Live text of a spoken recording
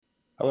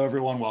Hello,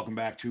 everyone. Welcome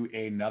back to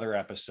another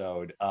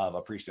episode of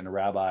A Priest and a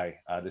Rabbi.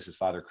 This is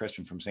Father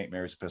Christian from St.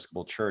 Mary's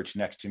Episcopal Church.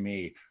 Next to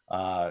me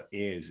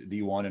is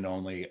the one and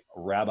only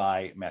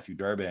Rabbi Matthew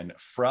Durbin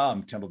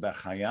from Temple Beth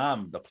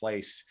Chaim, the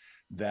place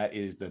that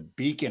is the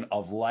beacon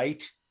of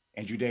light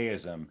and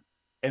Judaism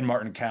in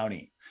Martin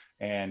County.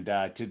 And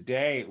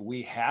today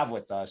we have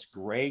with us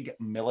Greg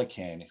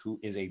Milikin, who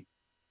is an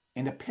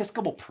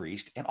Episcopal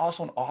priest and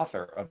also an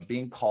author of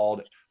Being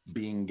Called,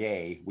 Being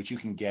Gay, which you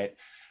can get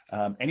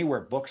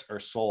anywhere books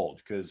are sold,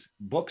 because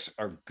books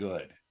are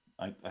good.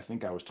 I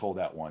think I was told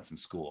that once in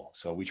school.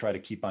 So we try to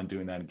keep on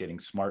doing that and getting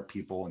smart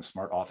people and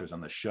smart authors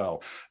on the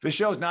show. This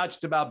show is not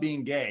just about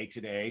being gay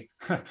today.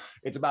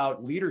 It's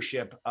about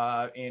leadership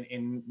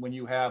in when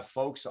you have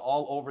folks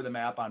all over the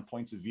map on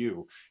points of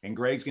view. And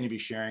Greg's going to be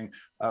sharing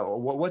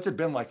what's it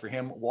been like for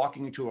him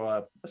walking into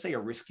let's say a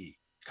risky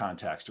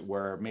context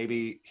where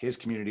maybe his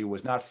community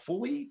was not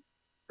fully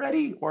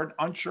ready or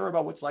unsure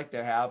about what's like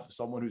to have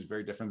someone who's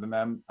very different than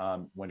them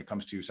when it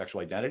comes to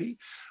sexual identity.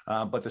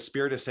 But the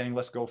Spirit is saying,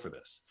 let's go for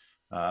this.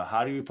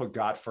 How do we put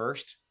God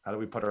first? How do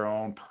we put our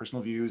own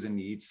personal views and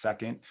needs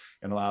second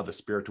and allow the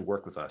Spirit to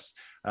work with us?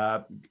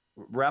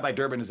 Rabbi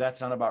Durbin, does that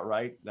sound about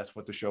right? That's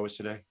what the show is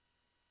today?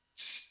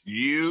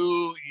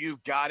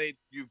 You've got it.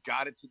 You've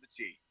got it to the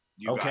T.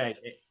 Okay.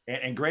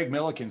 And Greg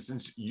Milikin,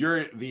 since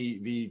you're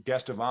the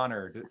guest of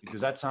honor,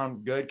 does that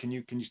sound good? Can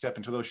you step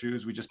into those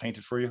shoes we just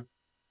painted for you?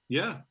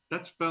 Yeah,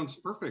 that sounds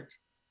perfect.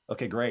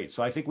 Okay, great.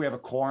 So I think we have a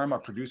quorum. Our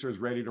producer is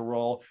ready to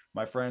roll.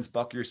 My friends,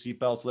 buckle your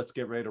seatbelts. Let's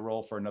get ready to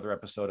roll for another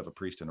episode of A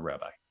Priest and a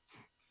Rabbi.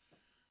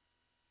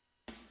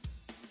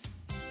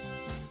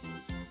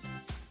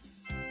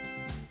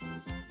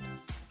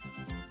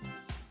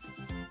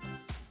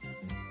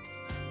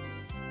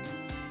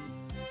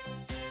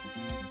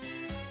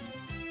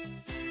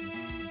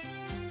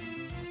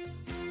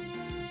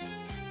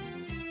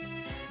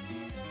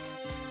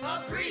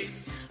 A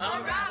priest, a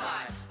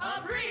rabbi,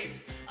 a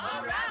priest,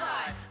 a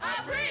rabbi,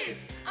 a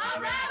priest,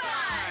 a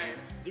rabbi!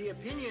 The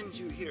opinions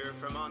you hear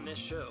from on this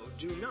show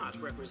do not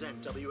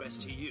represent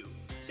WSTU,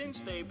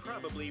 since they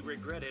probably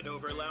regretted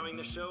over allowing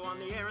the show on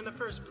the air in the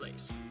first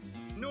place.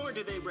 Nor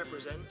do they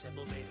represent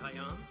Temple Beth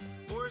Chaim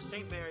or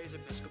St. Mary's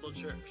Episcopal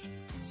Church,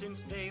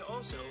 since they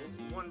also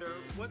wonder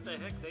what the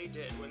heck they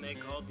did when they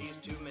called these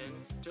two men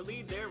to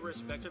lead their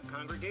respective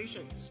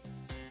congregations.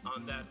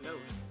 On that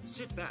note,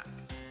 sit back,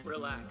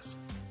 relax,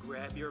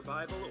 grab your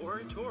Bible or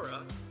a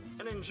Torah,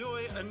 and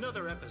enjoy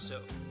another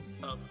episode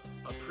of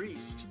A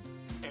Priest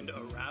and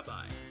a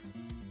Rabbi.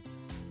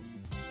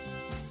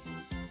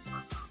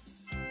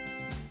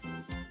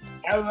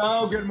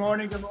 Hello, good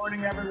morning,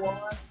 everyone.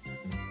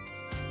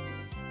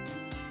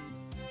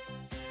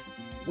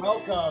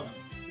 Welcome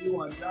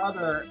to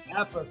another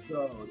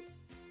episode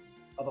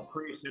of A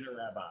Priest and a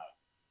Rabbi.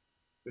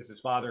 This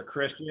is Father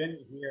Christian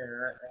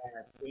here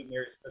at St.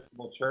 Mary's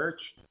Episcopal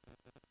Church.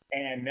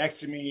 And next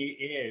to me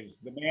is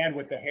the man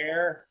with the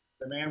hair,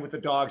 the man with the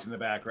dogs in the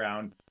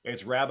background.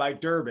 It's Rabbi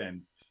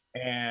Durbin.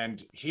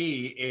 And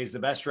he is the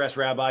best dressed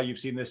rabbi you've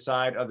seen this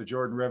side of the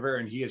Jordan River.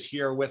 And he is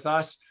here with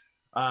us.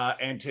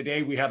 And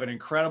today we have an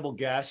incredible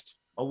guest,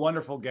 a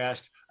wonderful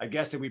guest, a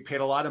guest that we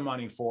paid a lot of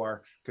money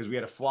for because we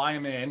had to fly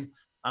him in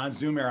on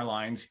Zoom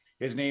Airlines.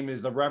 His name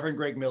is the Reverend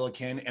Greg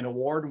Milikin, an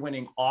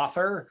award-winning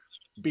author,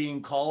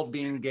 Being Called,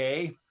 Being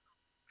Gay.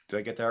 Did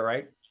I get that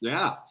right?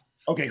 Yeah.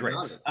 Okay, great.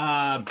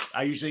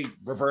 I usually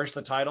reverse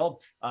the title,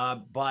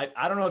 but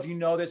I don't know if you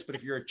know this, but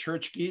if you're a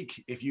church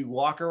geek, if you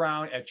walk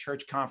around at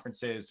church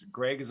conferences,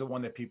 Greg is the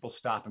one that people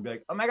stop and be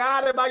like, oh my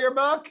God, I bought your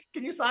book.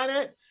 Can you sign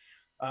it?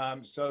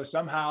 So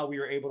somehow we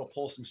were able to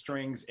pull some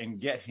strings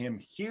and get him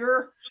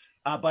here.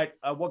 But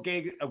what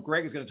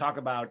Greg is going to talk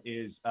about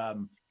is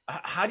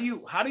how do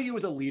you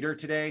as a leader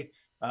today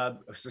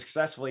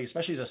successfully,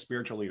 especially as a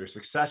spiritual leader,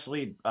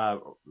 successfully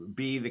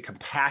be the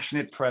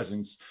compassionate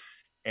presence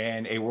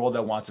in a world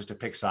that wants us to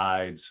pick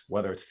sides,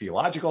 whether it's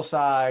theological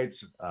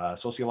sides,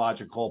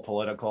 sociological,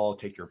 political,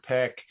 take your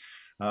pick.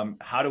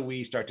 How do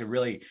we start to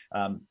really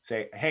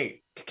say,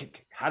 hey,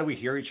 how do we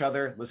hear each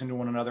other, listen to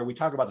one another? We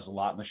talk about this a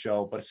lot in the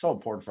show, but it's so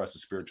important for us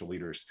as spiritual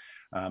leaders.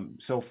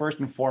 So first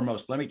and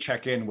foremost, let me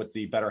check in with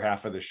the better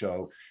half of the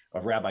show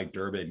of Rabbi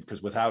Durbin,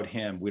 because without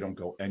him, we don't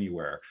go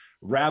anywhere.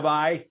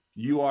 Rabbi,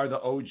 you are the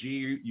OG,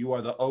 you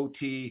are the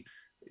OT.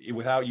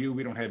 Without you,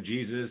 we don't have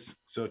Jesus.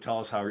 So tell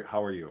us,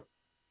 how are you?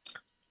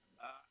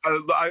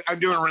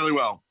 I'm doing really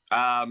well.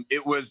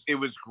 It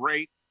was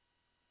great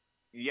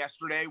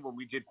yesterday when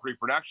we did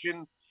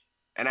pre-production,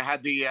 and I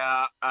had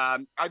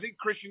I think,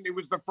 Christian, it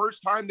was the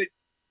first time that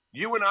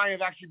you and I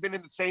have actually been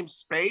in the same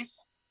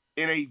space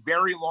in a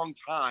very long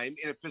time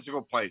in a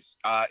physical place.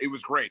 It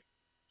was great.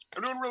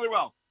 I'm doing really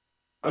well.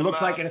 It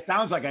looks like, and it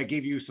sounds like I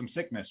gave you some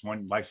sickness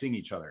by seeing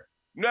each other.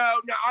 No,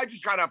 I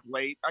just got up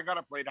late. I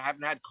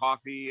haven't had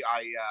coffee.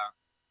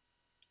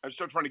 I'm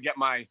still trying to get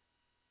my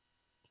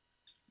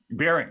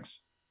bearings.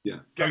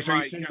 Yeah. Okay, so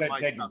you think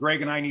that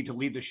Greg and I need to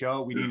lead the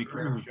show? We need to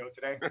create the show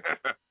today?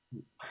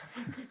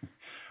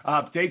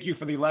 Thank you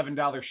for the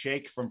 $11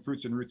 shake from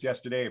Fruits and Roots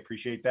yesterday. I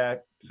appreciate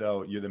that.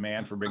 So you're the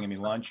man for bringing me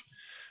lunch.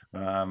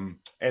 And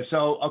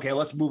so, okay,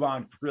 let's move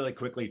on really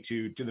quickly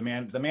to the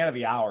man of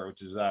the hour,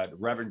 which is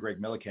Reverend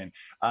Greg Milikin.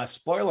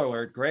 Spoiler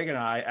alert: Greg and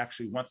I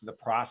actually went through the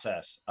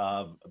process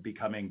of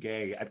becoming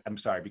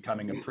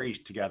becoming a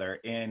priest together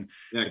in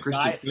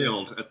Christian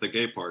failed at the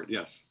gay part.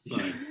 Yes,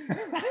 sorry.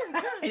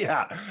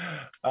 Yeah,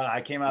 I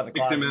came out of the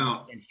Kicked him closet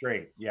out. and came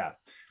straight. Yeah.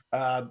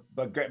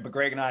 But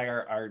Greg and I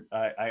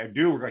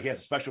he has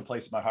a special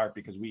place in my heart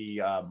because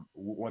we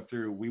went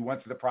through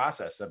the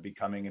process of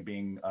becoming and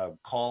being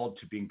called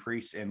to being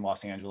priests in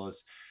Los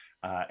Angeles,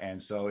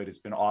 and so it has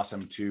been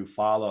awesome to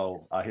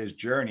follow his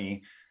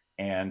journey,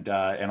 and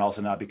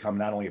also now become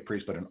not only a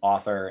priest but an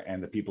author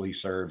and the people he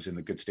serves in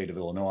the good state of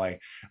Illinois.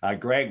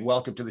 Greg,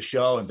 welcome to the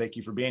show, and thank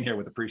you for being here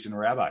with the Priest and a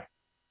Rabbi.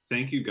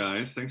 Thank you,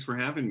 guys. Thanks for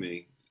having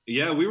me.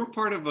 Yeah, we were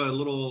part of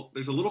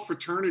there's a little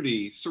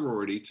fraternity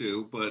sorority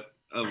too, but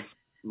of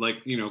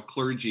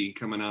clergy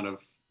coming out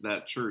of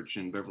that church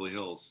in Beverly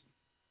Hills.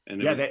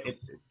 And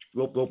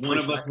we'll one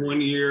of us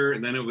 1 year,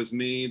 and then it was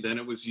me, then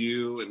it was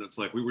you, and it's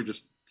like we were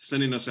just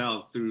sending us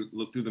out through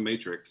the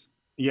matrix.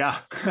 Yeah.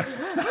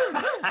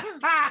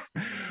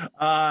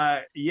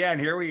 Yeah,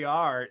 and here we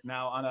are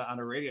now on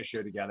a radio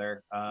show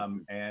together.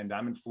 And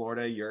I'm in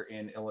Florida, you're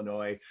in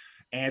Illinois.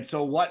 And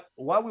so what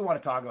we want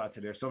to talk about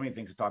today, there's so many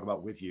things to talk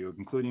about with you,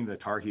 including the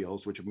Tar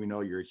Heels, which we know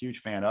you're a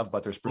huge fan of,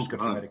 but there's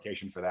prescription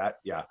medication for that.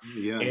 Yeah.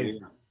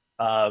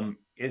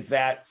 Is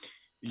that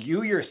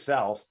you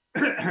yourself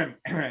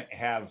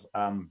have,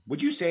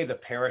 would you say the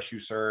parish you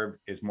serve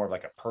is more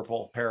like a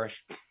purple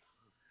parish?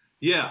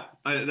 Yeah,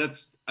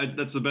 that's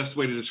the best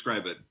way to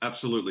describe it.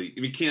 Absolutely.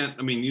 We can't,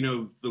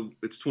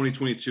 it's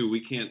 2022.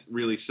 We can't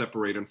really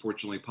separate,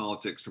 unfortunately,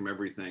 politics from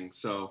everything.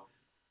 So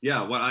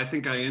yeah, I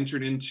think I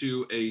entered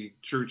into a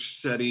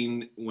church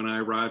setting when I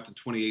arrived in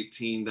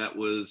 2018 that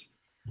was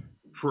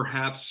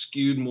perhaps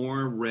skewed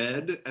more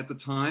red at the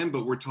time,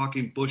 but we're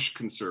talking Bush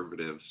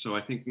conservative. So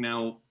I think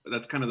now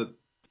that's kind of the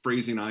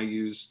phrasing I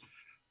use,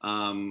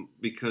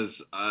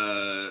 because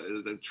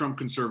the Trump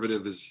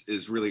conservative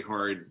is really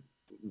hard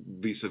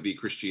vis-a-vis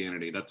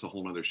Christianity. That's a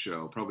whole nother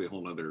show, probably a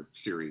whole nother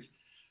series.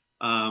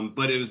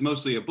 But it was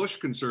mostly a Bush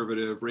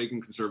conservative,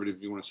 Reagan conservative,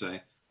 if you want to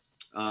say.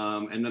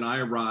 And then I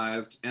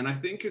arrived, and I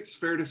think it's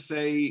fair to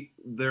say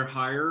their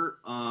hire,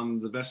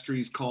 the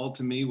vestry's call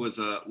to me was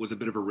a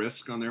bit of a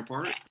risk on their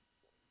part.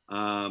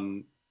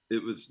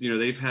 It was,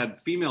 they've had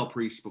female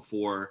priests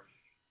before,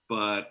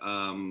 but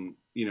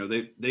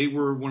they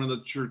were one of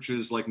the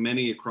churches, like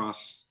many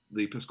across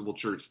the Episcopal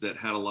Church, that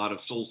had a lot of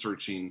soul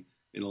searching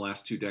in the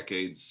last 2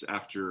 decades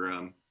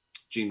after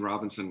Gene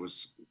Robinson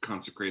was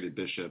consecrated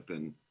bishop.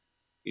 And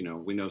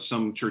we know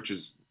some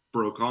churches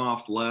broke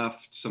off,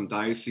 left, some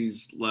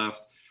dioceses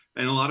left,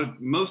 and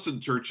most of the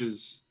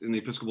churches in the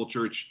Episcopal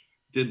Church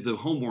did the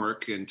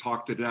homework and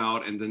talked it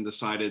out, and then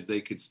decided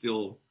they could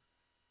still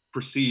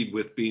proceed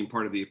with being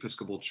part of the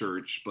Episcopal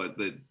Church, but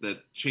that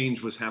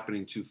change was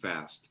happening too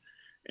fast.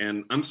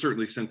 And I'm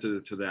certainly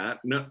sensitive to that.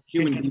 No,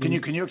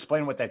 can you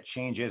explain what that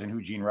change is and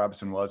who Gene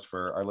Robinson was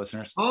for our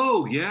listeners?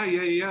 Oh,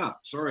 yeah.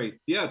 Sorry.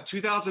 Yeah,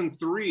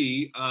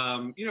 2003.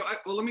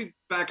 Let me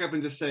back up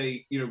and just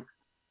say,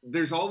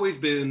 there's always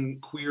been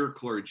queer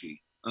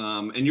clergy.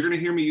 And you're going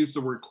to hear me use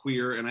the word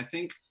queer. And I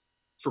think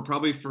for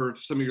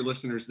some of your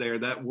listeners there,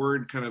 that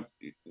word kind of,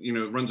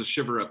 runs a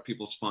shiver up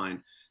people's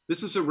spine.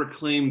 This is a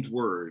reclaimed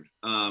word.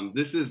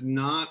 This is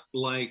not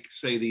like,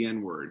 say, the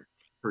N word,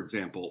 for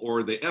example,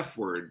 or the F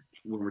word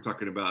when we're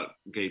talking about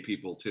gay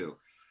people too.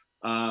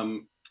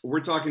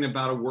 We're talking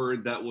about a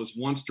word that was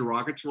once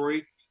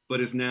derogatory,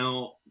 but is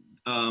now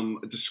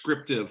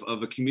descriptive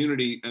of a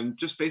community, and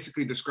just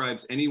basically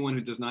describes anyone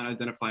who does not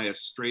identify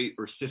as straight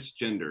or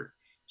cisgender.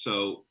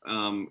 So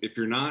if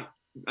you're not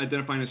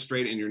identifying as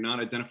straight and you're not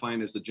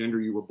identifying as the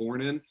gender you were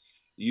born in,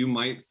 you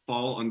might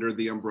fall under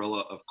the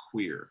umbrella of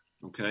queer.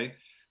 Okay.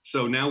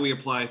 So now we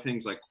apply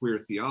things like queer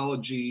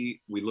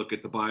theology. We look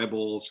at the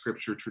Bible,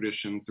 scripture,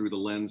 tradition through the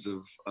lens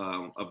of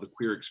the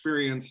queer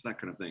experience, that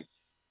kind of thing.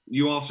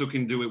 You also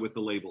can do it with the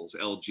labels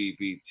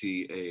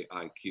LGBTAIQ,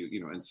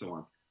 and so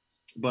on.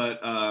 But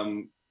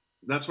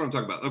that's what I'm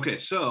talking about. Okay,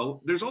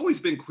 so there's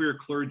always been queer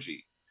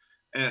clergy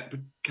at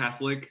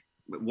Catholic,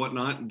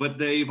 whatnot, but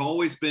they've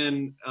always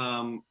been,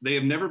 they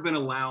have never been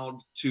allowed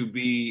to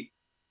be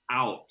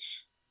out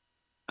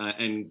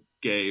and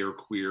gay or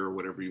queer or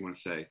whatever you want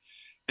to say.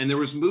 And there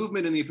was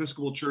movement in the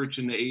Episcopal Church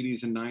in the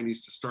 80s and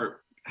 90s to start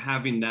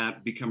having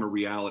that become a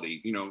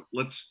reality.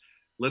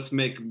 Let's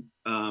make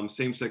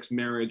same-sex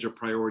marriage a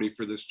priority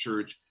for this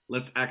church.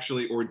 Let's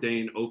actually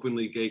ordain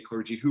openly gay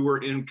clergy who are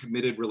in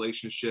committed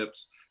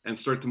relationships and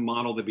start to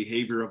model the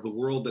behavior of the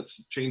world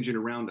that's changing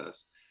around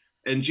us.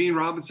 And Gene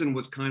Robinson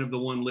was kind of the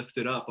one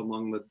lifted up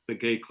among the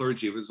gay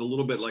clergy. It was a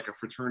little bit like a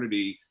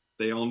fraternity.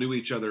 They all knew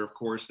each other, of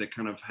course. They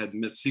kind of had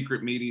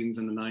secret meetings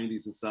in the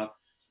 90s and stuff.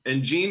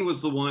 And Gene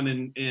was the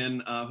one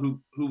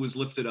who was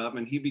lifted up,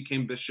 and he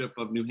became Bishop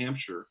of New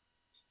Hampshire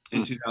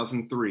in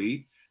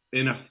 2003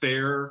 in a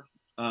fair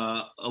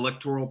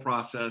electoral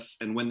process.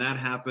 And when that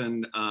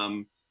happened,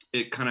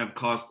 it kind of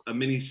caused a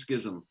mini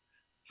schism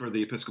for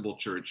the Episcopal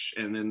Church.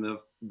 And in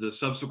the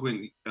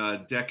subsequent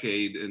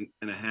decade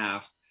and a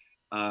half,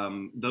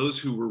 those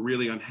who were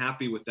really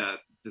unhappy with that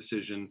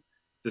decision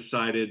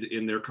decided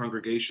in their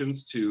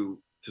congregations to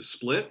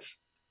split,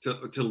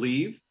 to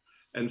leave.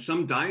 And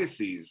some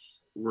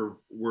dioceses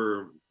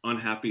were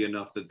unhappy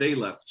enough that they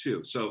left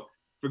too. So,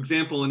 for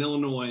example, in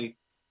Illinois,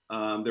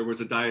 there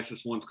was a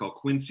diocese once called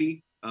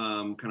Quincy,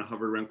 kind of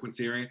hovered around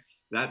Quincy area.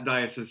 That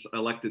diocese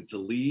elected to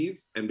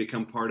leave and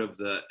become part of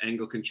the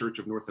Anglican Church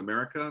of North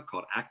America,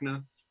 called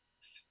ACNA.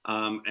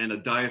 And a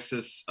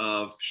diocese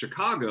of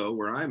Chicago,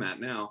 where I'm at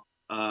now,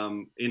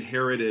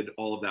 inherited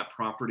all of that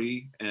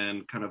property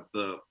and kind of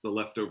the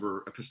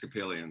leftover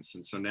Episcopalians.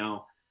 And so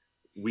now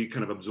we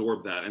kind of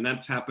absorb that. And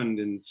that's happened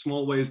in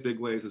small ways, big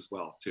ways as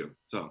well, too.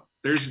 So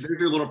there's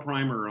your little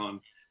primer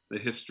on the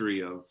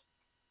history of,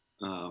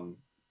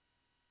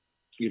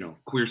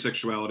 queer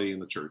sexuality in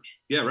the church.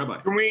 Yeah,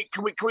 Rabbi. Can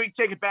we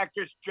take it back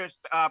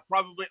just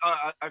probably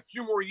a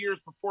few more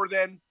years before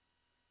then,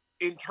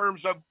 in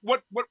terms of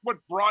what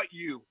brought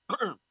you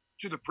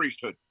to the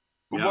priesthood?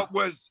 Yeah. What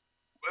was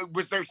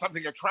there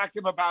something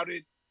attractive about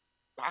it?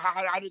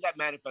 How did that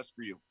manifest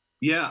for you?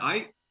 Yeah,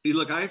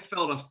 I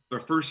felt a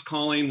first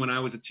calling when I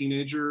was a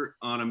teenager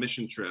on a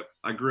mission trip.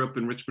 I grew up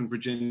in Richmond,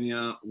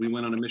 Virginia. We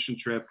went on a mission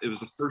trip. It was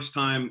the first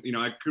time,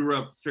 I grew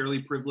up fairly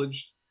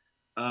privileged.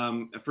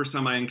 The first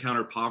time I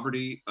encountered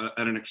poverty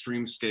at an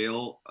extreme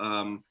scale.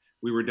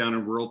 We were down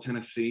in rural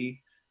Tennessee,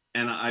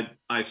 and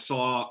I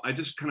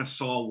just kind of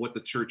saw what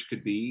the church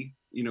could be,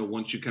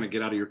 once you kind of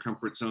get out of your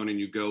comfort zone and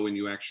you go and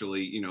you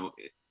actually,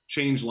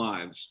 change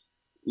lives,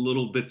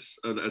 little bits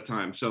at a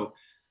time. So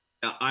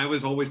I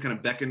was always kind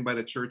of beckoned by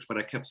the church, but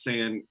I kept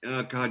saying,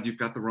 oh, God, you've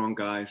got the wrong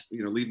guys.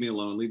 Leave me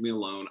alone, leave me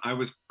alone. I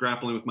was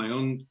grappling with my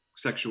own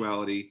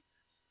sexuality,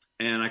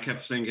 and I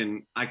kept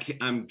thinking,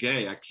 I'm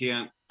gay. I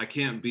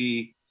can't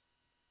be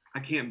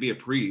a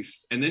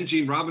priest. And then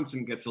Gene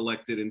Robinson gets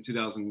elected in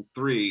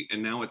 2003,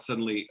 and now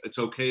it's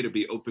okay to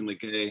be openly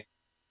gay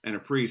and a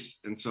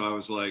priest. And so I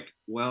was like,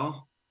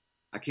 well,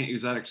 I can't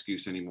use that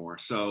excuse anymore.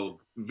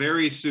 So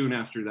very soon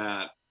after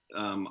that,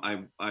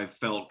 I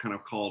felt kind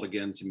of called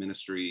again to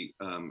ministry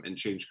and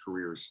changed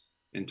careers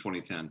in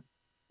 2010.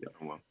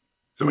 Yeah.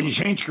 So when you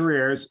change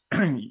careers,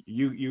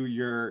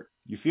 you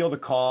feel the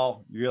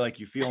call.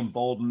 You feel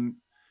emboldened.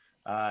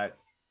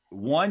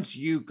 Once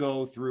you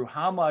go through,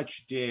 how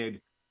much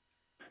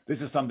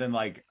this is something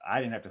like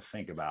I didn't have to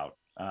think about.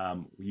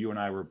 You and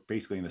I were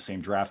basically in the same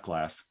draft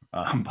class,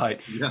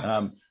 but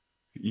yeah.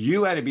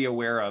 You had to be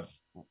aware of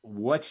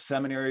what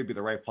seminary would be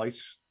the right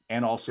place.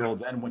 And also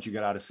then once you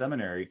get out of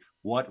seminary,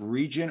 what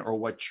region or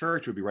what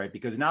church would be right?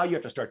 Because now you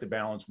have to start to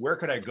balance, where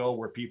could I go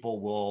where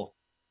people will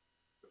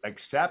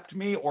accept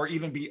me or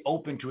even be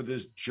open to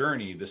this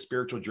journey, the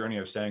spiritual journey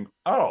of saying,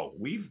 oh,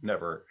 we've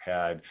never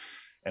had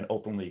an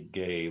openly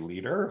gay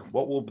leader.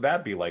 What will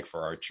that be like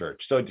for our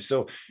church? So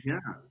yeah.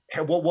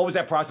 What was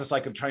that process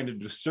like of trying to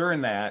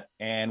discern that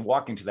and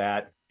walk into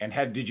that? And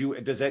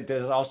does it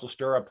also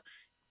stir up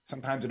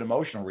sometimes an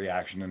emotional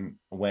reaction and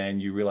when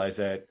you realize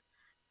that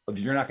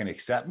you're not going to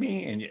accept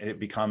me and it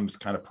becomes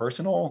kind of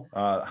personal?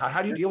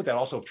 How do you deal with that?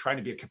 Also trying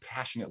to be a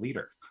compassionate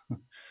leader.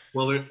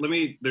 Well,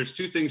 there's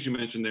two things you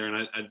mentioned there.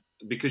 And I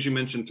because you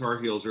mentioned Tar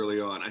Heels early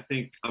on, I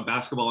think a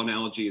basketball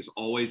analogy is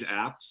always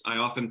apt. I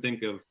often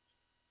think of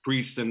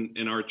priests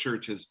in our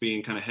church as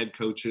being kind of head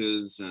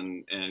coaches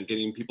and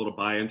getting people to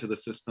buy into the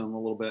system a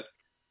little bit.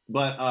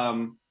 But,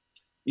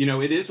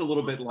 it is a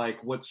little bit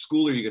like, what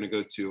school are you going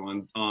to go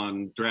to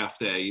on draft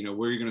day?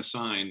 Where are you going to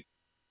sign?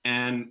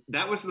 And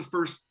that was the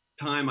first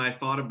time I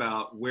thought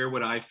about where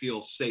would I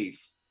feel safe.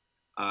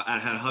 I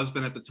had a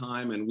husband at the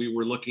time, and we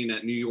were looking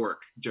at New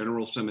York,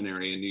 General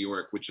Seminary in New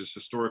York, which has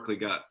historically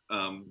got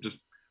just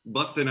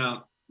busting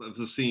out of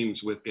the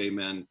seams with gay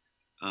men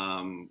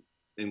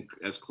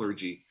as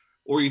clergy.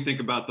 Or you think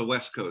about the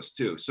West Coast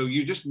too. So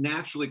you just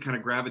naturally kind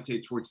of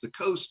gravitate towards the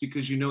coast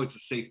because it's a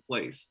safe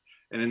place.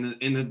 And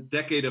in the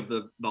decade of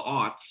the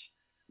aughts,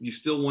 you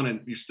still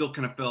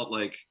kind of felt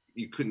like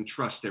you couldn't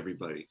trust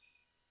everybody.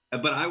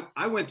 But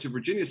I went to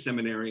Virginia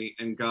Seminary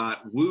and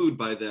got wooed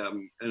by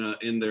them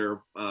in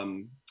their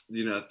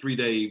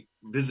 3-day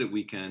visit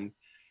weekend.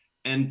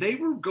 And they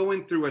were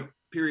going through a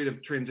period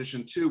of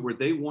transition too, where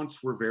they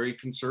once were very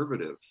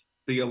conservative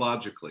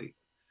theologically.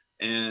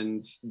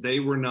 And they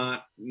were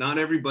not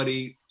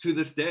everybody to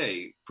this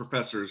day,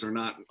 professors are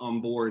not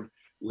on board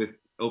with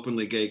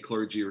openly gay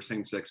clergy or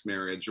same-sex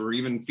marriage, or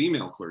even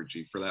female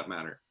clergy for that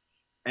matter.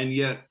 And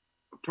yet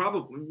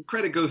probably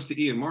credit goes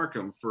to Ian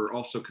Markham for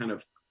also kind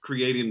of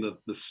creating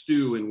the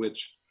stew in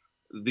which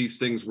these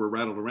things were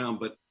rattled around.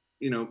 But,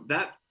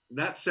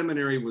 that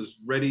seminary was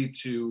ready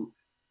to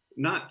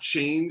not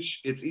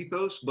change its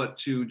ethos, but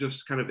to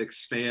just kind of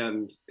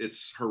expand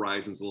its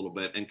horizons a little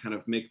bit and kind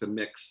of make the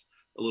mix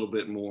a little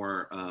bit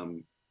more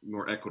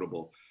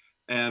equitable.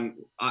 And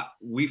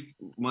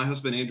my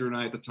husband Andrew and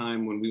I at the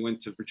time when we went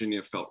to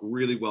Virginia felt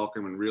really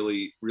welcome and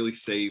really, really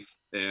safe.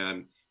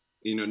 And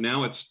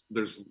Now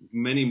there's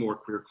many more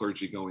queer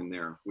clergy going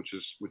there, which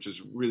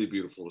is really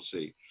beautiful to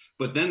see.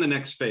 But then the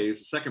next phase,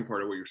 the second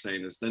part of what you're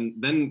saying is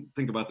then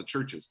think about the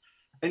churches.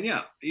 And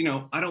yeah,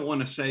 I don't want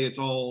to say it's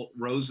all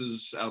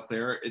roses out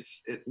there.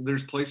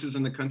 There's places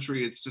in the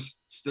country, it's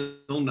just still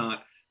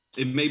not,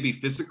 it may be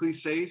physically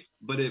safe,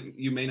 but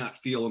you may not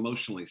feel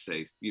emotionally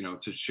safe,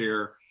 to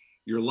share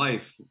your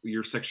life.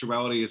 Your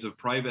sexuality is a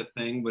private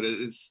thing, but it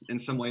is, in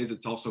some ways,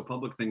 it's also a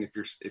public thing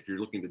if you're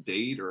looking to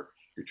date or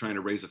you're trying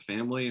to raise a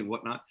family and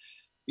whatnot.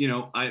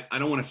 I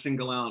don't want to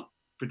single out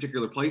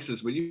particular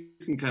places, but you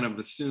can kind of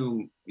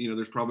assume,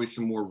 there's probably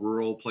some more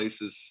rural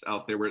places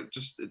out there where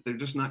they're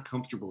just not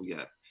comfortable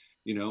yet,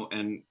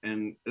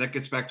 and that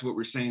gets back to what we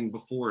were saying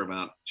before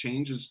about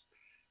change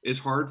is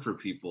hard for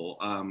people.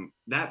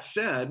 That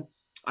said,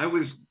 I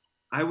was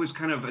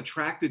kind of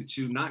attracted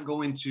to not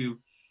going to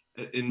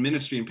in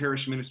ministry, in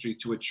parish ministry,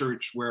 to a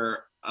church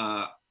where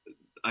I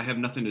have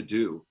nothing to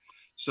do.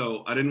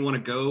 So I didn't want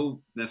to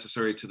go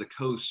necessarily to the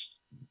coast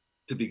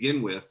to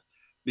begin with,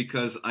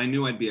 because I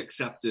knew I'd be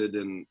accepted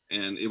and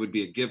it would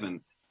be a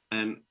given.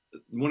 And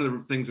one of the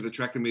things that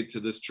attracted me to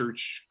this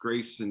church,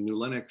 Grace in New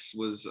Lenox,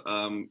 was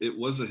it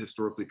was a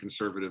historically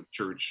conservative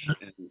church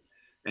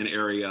and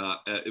area.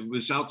 It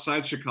was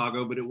outside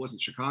Chicago, but it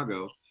wasn't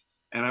Chicago.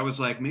 And I was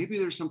like, maybe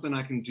there's something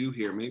I can do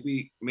here.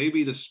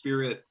 Maybe the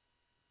Spirit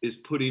is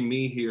putting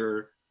me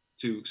here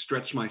to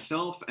stretch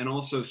myself and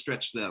also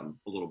stretch them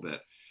a little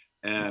bit.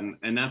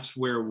 And that's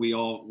where we've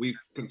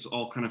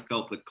all kind of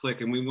felt the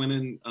click, and we went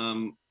in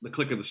the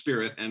click of the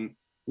Spirit, and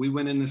we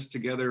went in this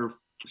together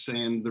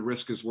saying the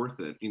risk is worth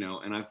it,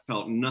 and I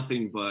felt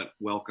nothing but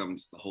welcomed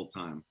the whole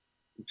time,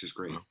 which is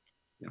great.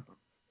 Yeah.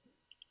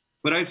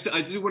 But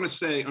I do want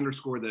to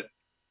underscore that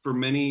for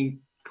many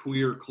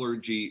queer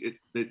clergy,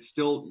 it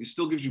still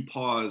gives you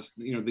pause.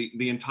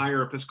 The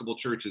entire Episcopal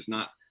Church is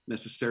not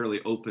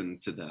necessarily open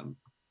to them.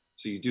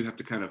 So you do have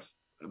to kind of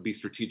be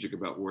strategic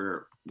about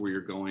where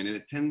you're going. And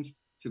it tends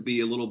to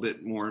be a little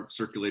bit more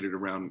circulated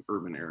around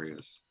urban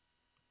areas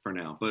for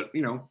now. But,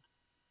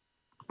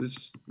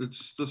 it's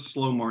the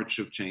slow march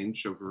of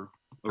change over.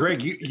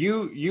 Greg,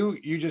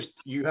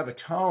 you have a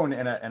tone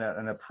and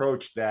an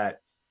approach that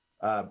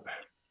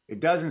it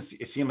doesn't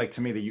seem like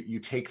to me that you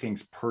take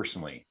things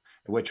personally,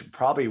 which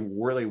probably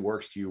really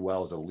works to you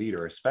well as a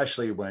leader,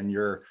 especially when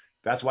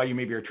that's why you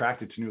may be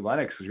attracted to New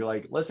Lenox, because you're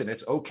like, listen,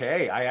 it's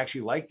okay. I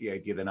actually like the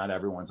idea that not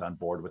everyone's on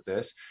board with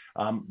this.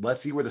 Let's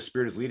see where the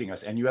Spirit is leading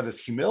us. And you have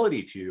this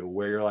humility to you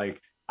where you're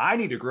like, I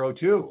need to grow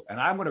too. And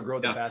I'm going to grow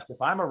the best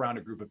if I'm around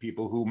a group of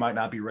people who might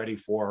not be ready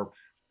for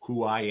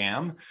who I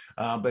am.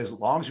 But as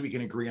long as we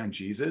can agree on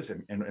Jesus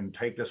and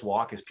take this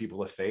walk as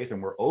people of faith,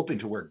 and we're open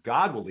to where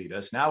God will lead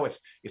us. Now it's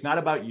not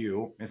about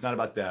you. It's not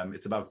about them.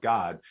 It's about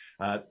God.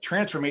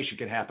 Transformation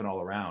can happen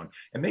all around.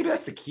 And maybe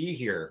that's the key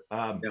here.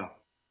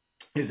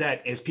 Is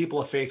that as people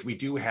of faith, we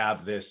do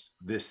have this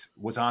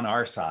what's on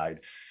our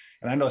side.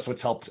 And I know that's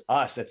what's helped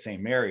us at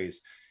St.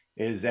 Mary's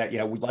is that,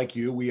 we, like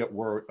you,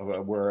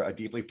 we're a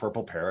deeply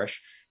purple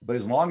parish, but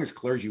as long as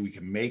clergy, we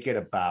can make it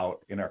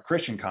about, in our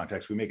Christian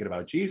context, we make it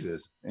about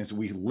Jesus. And so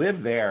we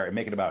live there and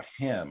make it about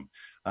him,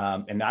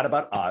 and not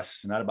about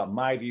us, not about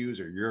my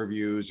views or your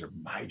views or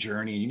my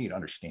journey. You need to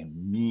understand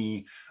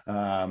me.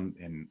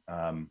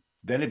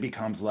 Then it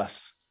becomes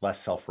less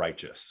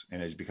self-righteous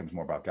and it becomes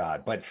more about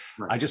God. But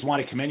right. I just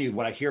want to commend you.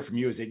 What I hear from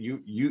you is that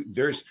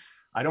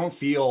I don't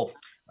feel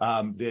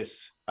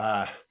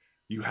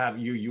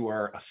you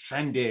are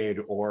offended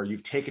or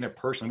you've taken it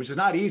personally, which is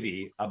not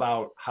easy,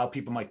 about how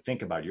people might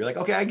think about you. You're like,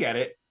 okay, I get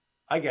it.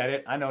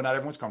 I know not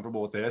everyone's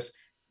comfortable with this.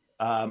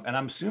 And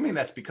I'm assuming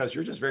that's because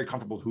you're just very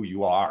comfortable with who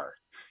you are.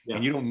 Yeah.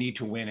 And you don't need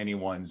to win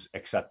anyone's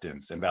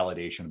acceptance and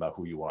validation about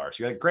who you are.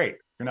 So you're like, great,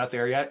 you're not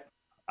there yet.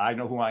 I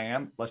know who I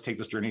am. Let's take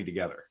this journey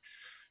together.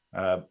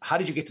 How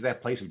did you get to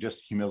that place of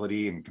just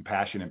humility and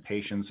compassion and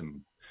patience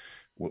and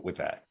with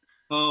that?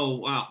 Oh,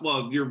 wow.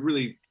 Well, you're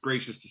really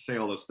gracious to say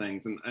all those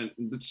things. And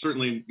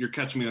certainly you're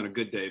catching me on a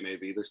good day,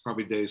 maybe. There's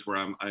probably days where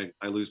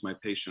I lose my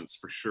patience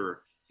for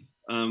sure.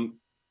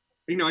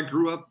 I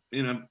grew up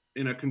in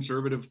a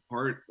conservative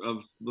part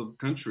of the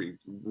country,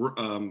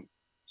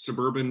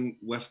 suburban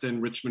West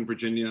End, Richmond,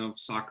 Virginia,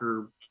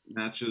 soccer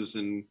matches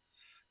and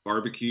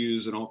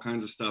barbecues and all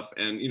kinds of stuff.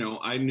 And,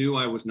 I knew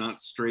I was not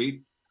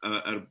straight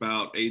at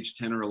about age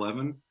 10 or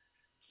 11.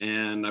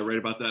 And I write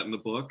about that in the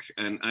book.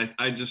 And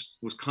I just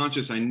was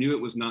conscious. I knew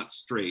it was not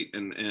straight.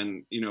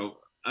 And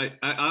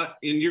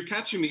you're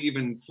catching me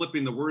even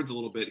flipping the words a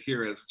little bit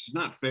here, which is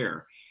not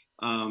fair,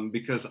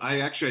 because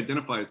I actually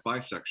identify as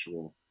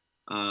bisexual,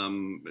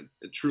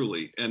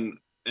 truly. And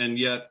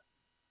yet,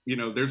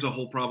 there's a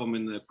whole problem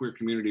in the queer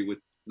community with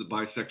the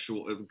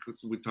bisexual.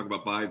 We talk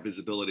about bi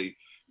visibility,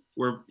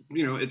 where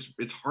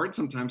it's hard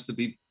sometimes to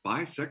be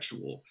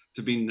bisexual,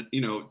 to be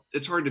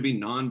it's hard to be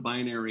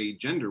non-binary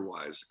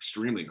gender-wise,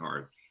 extremely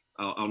hard.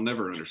 I'll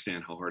never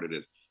understand how hard it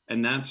is,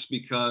 and that's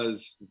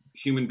because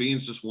human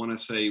beings just want to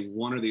say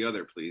one or the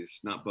other, please,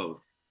 not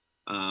both.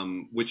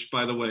 Which,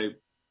 by the way,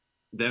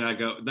 then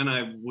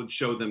I would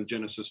show them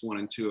Genesis 1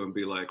 and 2 and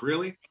be like,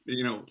 really,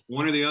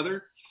 one or the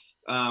other.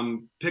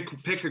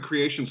 Pick a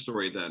creation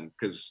story then,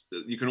 because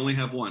you can only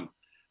have one.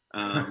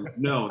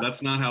 No,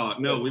 that's not how.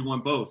 No, we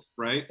want both,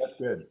 right? That's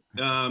good.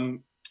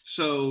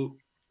 So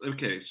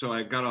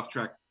I got off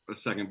track a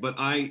second, but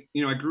I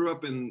grew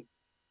up in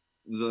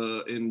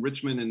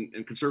Richmond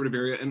and conservative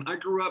area, and I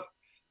grew up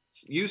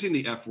using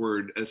the F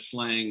word as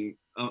slang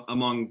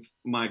among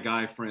my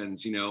guy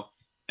friends,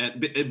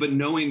 but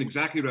knowing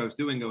exactly what I was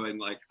doing, going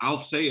like, I'll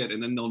say it,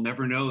 and then they'll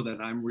never know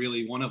that I'm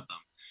really one of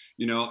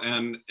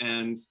them,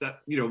 and that,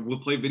 we'll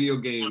play video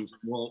games,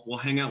 we'll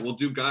hang out, we'll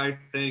do guy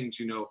things,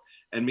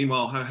 and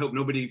meanwhile, I hope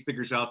nobody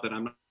figures out that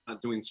I'm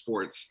not doing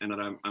sports and that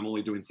I'm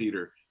only doing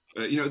theater,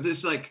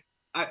 this like,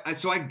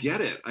 so I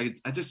get it. I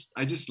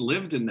just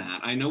lived in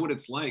that. I know what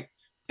it's like,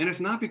 and it's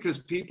not because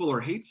people are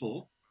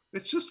hateful.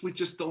 It's just we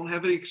just don't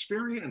have any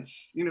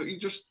experience.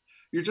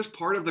 You're just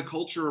part of the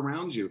culture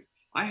around you.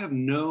 I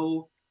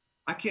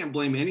can't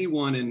blame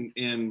anyone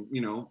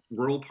in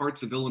rural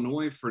parts of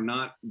Illinois for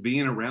not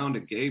being around a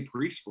gay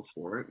priest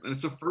before. And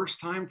it's the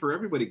first time for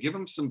everybody. Give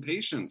them some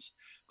patience.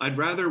 I'd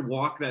rather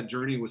walk that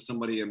journey with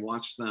somebody and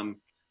watch them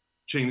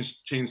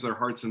change their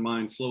hearts and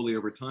minds slowly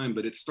over time.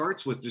 But it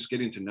starts with just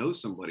getting to know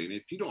somebody. And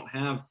if you don't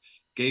have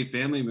gay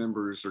family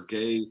members or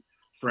gay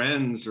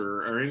friends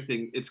or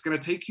anything, it's going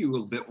to take you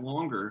a bit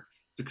longer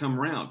to come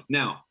around.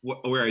 Now,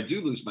 where I do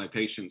lose my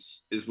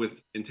patience is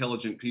with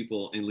intelligent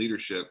people in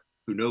leadership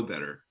who know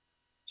better.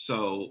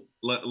 So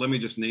let me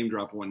just name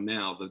drop one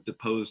now. The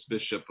deposed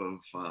Bishop of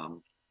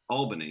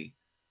Albany,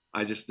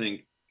 I just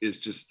think is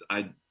just,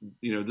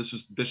 this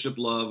was Bishop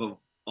Love of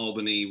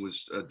Albany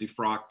was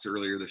defrocked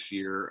earlier this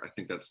year. I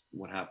think that's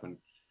what happened.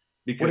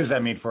 What does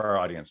that mean for our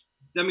audience?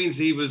 That means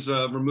he was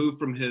removed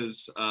from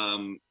his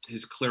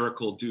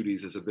clerical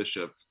duties as a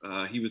bishop.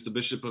 He was the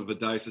bishop of the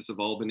Diocese of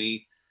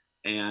Albany,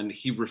 and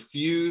he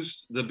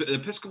refused the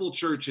Episcopal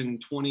Church in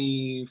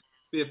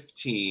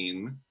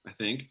 2015, I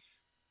think,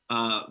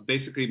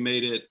 basically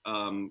made it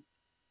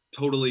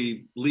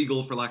totally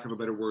legal, for lack of a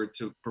better word,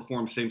 to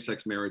perform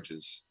same-sex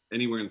marriages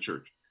anywhere in the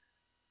church.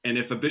 And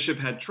if a bishop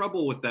had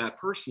trouble with that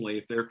personally,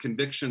 if their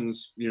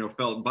convictions,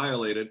 felt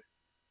violated,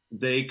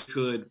 they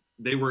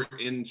were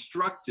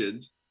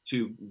instructed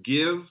to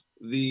give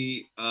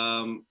the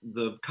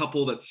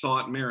couple that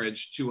sought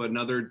marriage to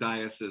another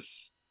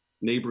diocese,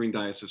 neighboring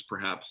diocese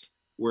perhaps,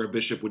 where a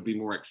bishop would be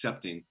more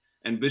accepting.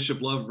 And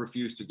Bishop Love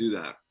refused to do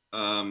that,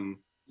 and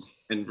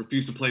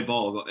refused to play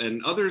ball.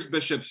 And others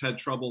bishops had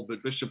trouble,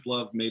 but Bishop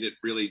Love made it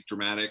really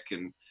dramatic,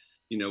 and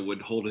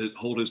would hold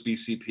his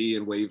BCP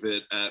and wave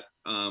it at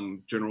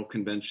general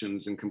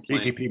conventions and complain.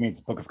 BCP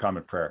means Book of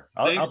Common Prayer.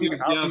 I'll be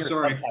your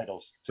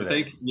subtitles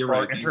today. You're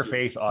right.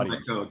 Interfaith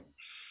audience.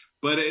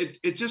 But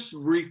it just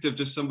reeked of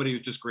just somebody who's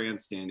just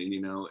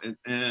grandstanding,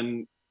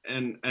 and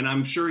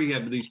I'm sure he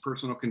had these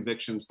personal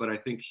convictions, but I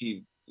think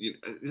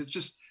it's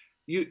just,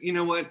 you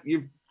know what,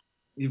 you've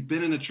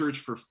been in the church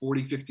for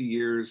 40, 50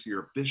 years.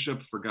 You're a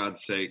bishop, for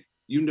God's sake,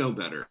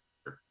 better.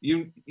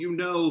 You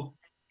know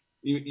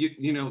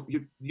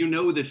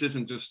this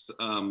isn't just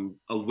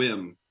a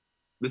whim.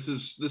 This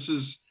is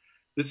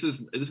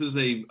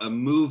a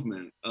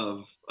movement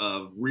of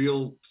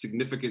real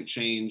significant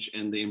change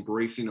and the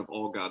embracing of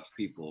all God's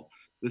people.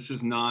 This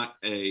is not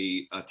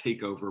a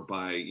takeover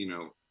by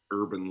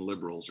urban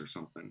liberals or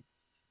something.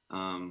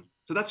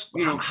 So that's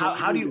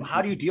how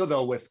do you deal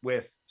though with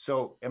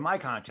so in my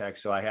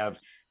context, so I have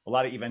a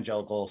lot of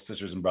evangelical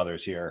sisters and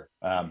brothers here.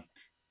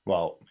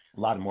 Well, a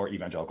lot of more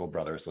evangelical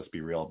brothers, let's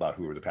be real about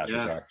who the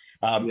pastors are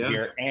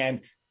here.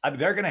 And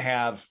they're going to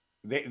have,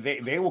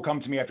 they will come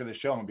to me after the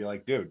show and be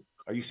like, dude,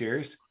 are you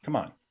serious? Come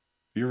on.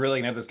 You're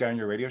really going to have this guy on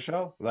your radio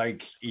show?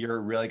 Like,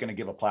 you're really going to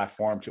give a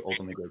platform to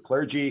openly gay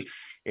clergy?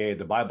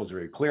 The Bible's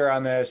very clear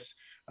on this.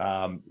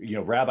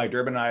 Rabbi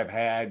Durbin and I have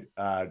had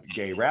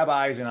gay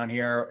rabbis in on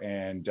here,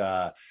 and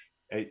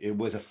it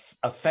was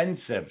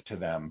offensive to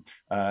them,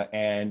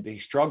 and they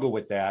struggle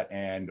with that.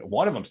 And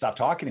one of them stopped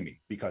talking to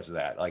me because of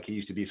that. Like, he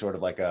used to be sort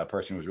of like a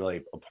person who was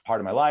really a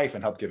part of my life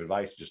and helped give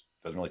advice, just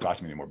doesn't really talk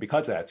to me anymore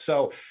because of that.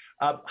 So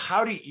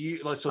how do you,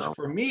 so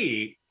for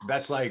me,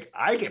 that's like,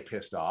 I get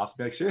pissed off,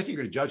 like, seriously,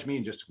 you're going to judge me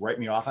and just write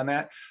me off on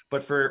that.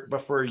 But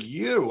for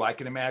you, I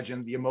can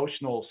imagine the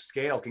emotional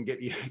scale can get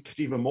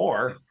even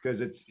more,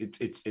 because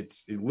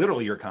it's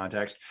literally your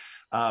context.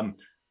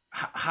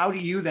 How do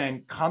you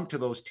then come to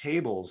those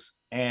tables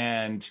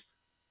and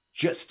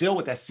just still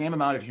with that same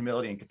amount of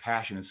humility and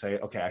compassion and say,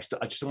 okay, I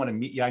just don't want to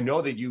meet you. I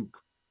know that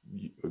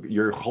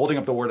you're holding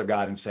up the word of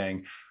God and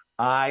saying,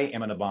 I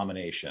am an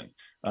abomination.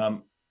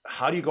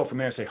 How do you go from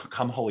there and say,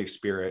 come Holy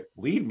Spirit,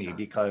 lead me,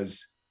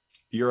 because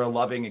you're a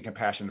loving and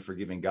compassionate,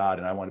 forgiving God,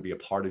 and I want to be a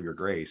part of your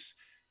grace.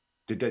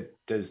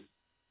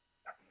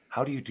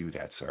 How do you do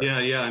that, sir?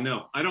 Yeah, I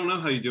know. I don't know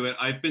how you do it.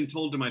 I've been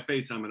told to my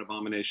face I'm an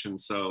abomination.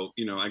 So,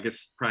 I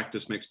guess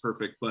practice makes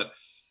perfect. But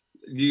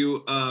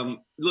you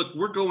look,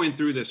 we're going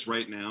through this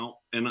right now.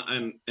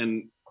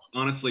 And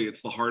honestly,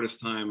 it's the hardest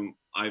time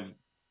I've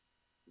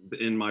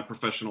in my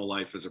professional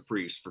life as a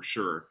priest, for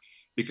sure,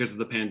 because of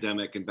the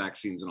pandemic and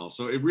vaccines and all.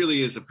 So it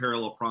really is a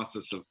parallel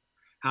process of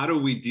how do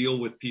we deal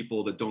with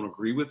people that don't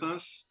agree with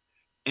us,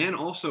 And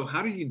also,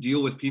 how do you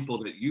deal with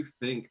people that you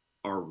think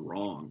are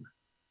wrong?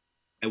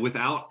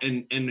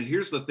 And and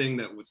here's the thing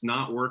that was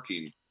not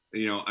working.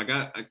 I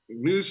got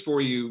news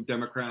for you,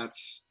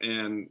 Democrats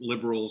and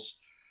liberals.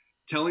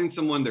 Telling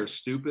someone they're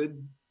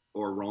stupid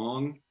or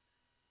wrong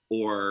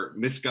or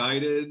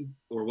misguided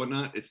or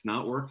whatnot, it's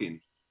not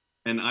working.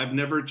 And I've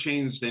never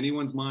changed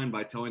anyone's mind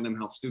by telling them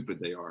how stupid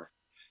they are.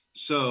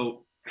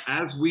 So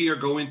as we are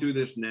going through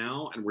this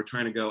now and we're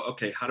trying to go,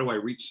 okay, how do I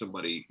reach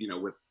somebody,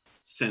 with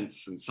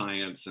sense and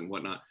science and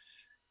whatnot?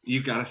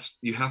 You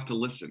have to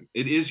listen.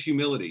 It is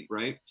humility,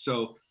 right?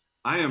 So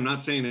I am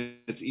not saying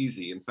it's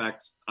easy. In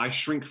fact, I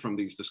shrink from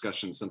these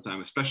discussions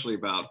sometimes, especially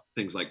about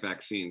things like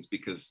vaccines,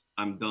 because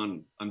I'm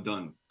done.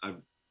 I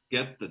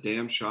get the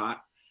damn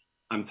shot.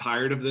 I'm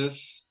tired of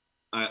this.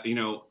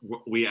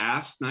 We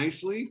asked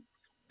nicely,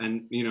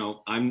 and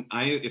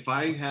if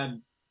I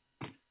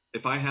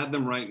had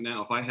them right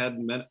now, if I had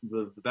met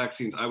the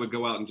vaccines, I would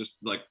go out and just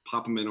like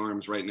pop them in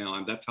arms right now.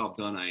 And that's how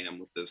done I am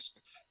with this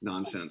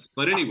nonsense.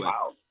 But anyway,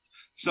 Wow.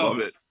 So Love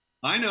it.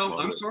 I know. Love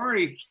I'm it.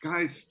 sorry,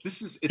 guys.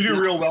 It's You do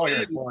real well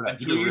here in Florida.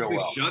 You do real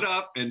well. Shut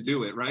up and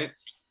do it, right?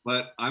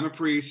 But I'm a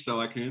priest, so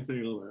I can't say a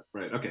little bit.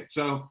 Right. Okay.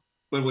 So,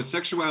 but with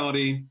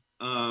sexuality,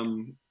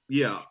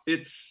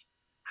 it's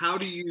how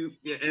do you,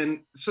 and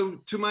so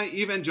to my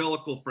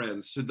evangelical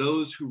friends, to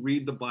those who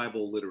read the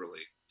Bible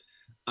literally,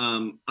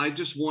 I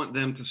just want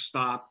them to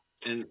stop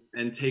and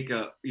take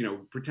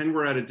pretend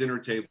we're at a dinner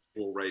table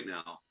right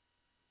now.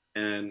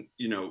 And,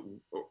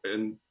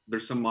 and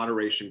there's some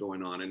moderation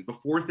going on. And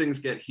before things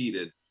get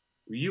heated,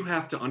 you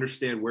have to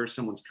understand where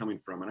someone's coming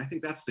from. And I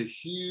think that's the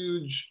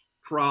huge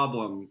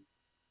problem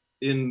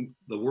in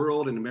the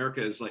world, in America,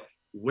 is like,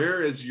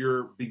 where is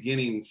your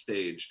beginning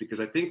stage?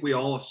 Because I think we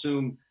all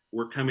assume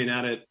we're coming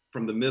at it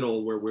from the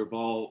middle, where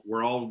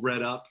we're all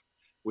read up.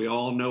 We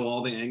all know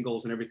all the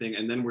angles and everything.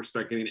 And then we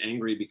start getting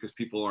angry because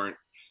people aren't.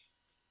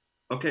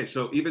 Okay,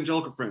 so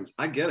evangelical friends,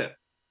 I get it.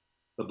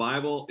 The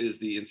Bible is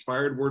the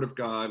inspired word of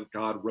God.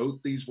 God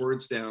wrote these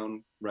words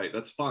down, right?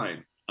 That's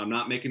fine. I'm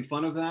not making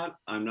fun of that.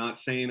 I'm not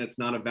saying it's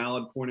not a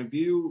valid point of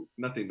view,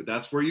 nothing, but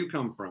that's where you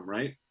come from,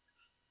 right?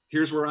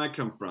 Here's where I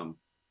come from.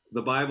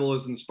 The Bible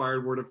is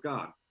inspired word of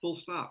God, full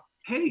stop.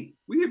 Hey,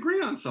 we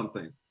agree on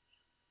something.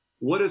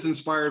 What does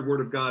inspired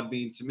word of God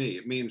mean to me?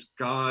 It means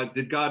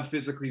did God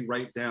physically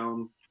write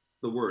down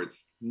the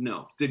words?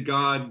 No. Did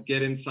God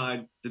get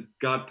inside? Did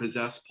God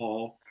possess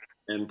Paul?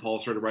 And Paul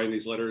started writing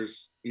these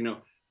letters,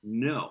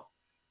 No.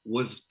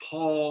 Was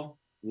Paul,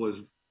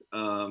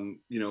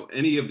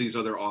 any of these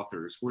other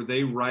authors, were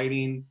they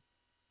writing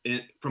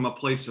from a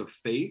place of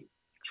faith,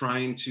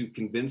 trying to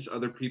convince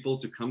other people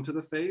to come to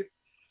the faith?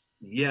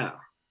 Yeah.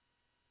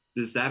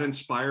 Is that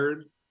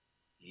inspired?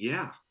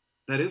 Yeah,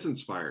 that is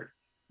inspired.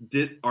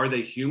 Are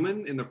they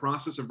human in the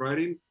process of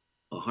writing?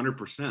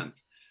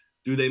 100%.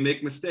 Do they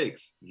make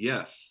mistakes?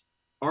 Yes.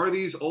 Are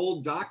these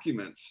old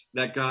documents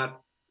that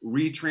got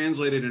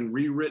retranslated and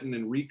rewritten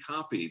and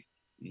recopied?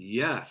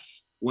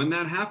 Yes. When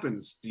that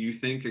happens, do you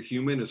think a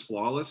human is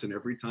flawless and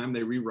every time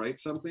they rewrite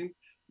something?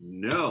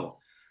 No.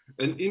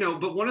 And,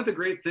 but one of the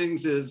great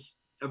things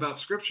about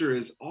scripture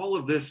is all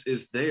of this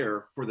is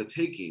there for the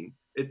taking.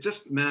 It's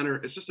just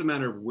a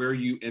matter of where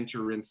you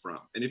enter in from.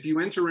 And if you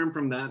enter in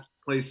from that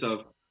place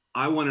of,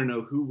 I want to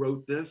know who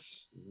wrote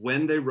this,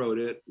 when they wrote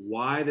it,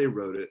 why they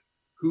wrote it,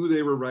 who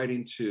they were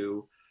writing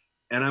to,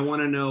 and I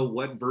want to know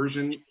what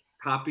version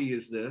copy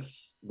is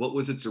this, what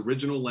was its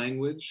original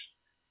language,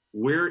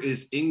 where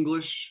is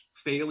English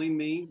failing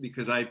me?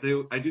 Because I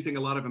do think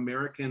a lot of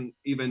American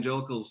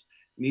evangelicals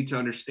need to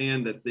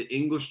understand that the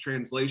English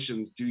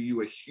translations do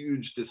you a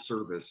huge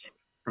disservice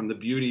from the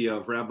beauty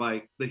of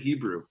the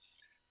Hebrew.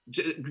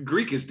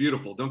 Greek is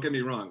beautiful, don't get me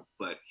wrong,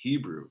 but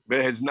Hebrew. But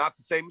it's not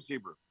the same as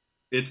Hebrew.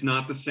 It's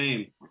not the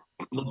same.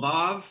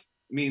 Lavav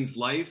means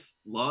life,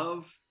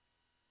 love.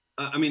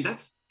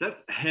 That's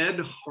head,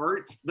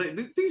 heart.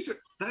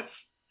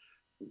 That's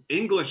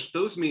English.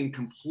 Those mean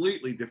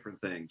completely different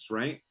things,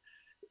 right?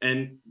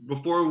 And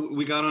before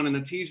we got on in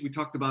the teas, we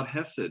talked about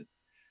Hesed.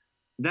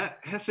 That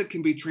Hesed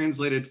can be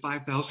translated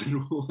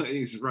 5,000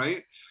 ways,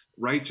 right?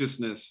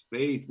 Righteousness,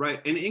 faith,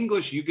 right? In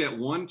English, you get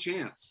one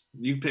chance.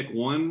 You pick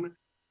one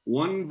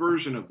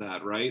version of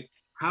that, right?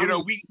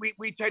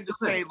 We tend to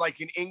say, like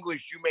in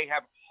English, you may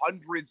have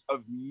hundreds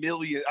of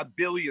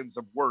billions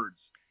of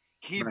words.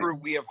 Hebrew,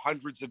 right. We have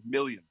hundreds of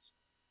millions.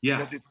 Yeah.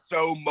 Because it's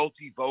so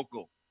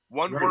multivocal.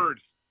 One word.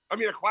 A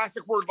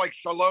classic word like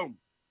shalom,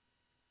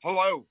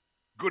 hello,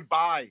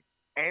 goodbye,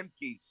 and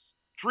peace.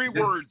 Three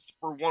words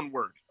for one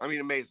word.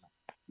 Amazing.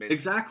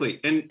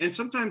 Exactly. And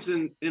sometimes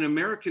in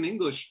American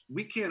English,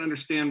 we can't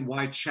understand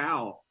why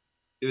ciao,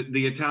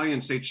 the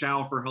Italians say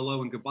ciao for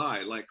hello and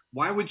goodbye. Like,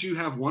 why would you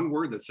have one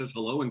word that says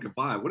hello and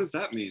goodbye? What does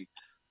that mean?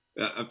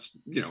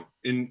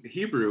 In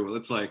Hebrew,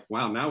 it's like,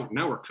 wow, now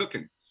we're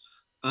cooking.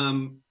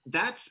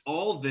 That's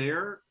all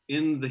there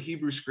in the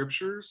Hebrew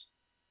scriptures.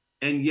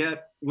 And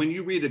yet, when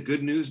you read a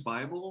Good News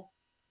Bible,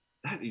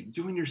 you're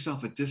doing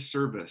yourself a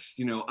disservice.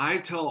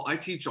 I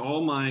teach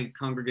all my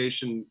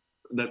congregation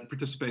that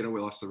participate. Oh, we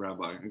lost the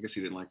rabbi. I guess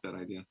he didn't like that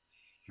idea.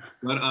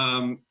 But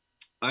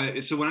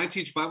so when I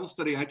teach Bible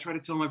study, I try to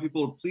tell my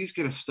people, please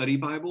get a study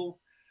Bible,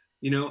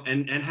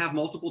 and have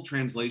multiple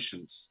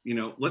translations.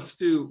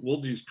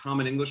 We'll use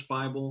Common English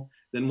Bible,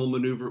 then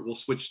we'll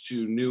switch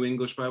to New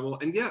English Bible.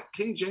 And yeah,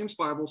 King James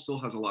Bible still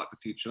has a lot to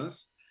teach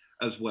us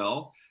as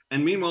well.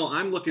 And meanwhile,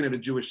 I'm looking at a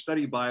Jewish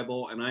study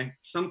Bible, and I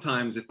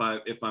sometimes, if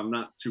I'm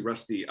not too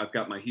rusty, I've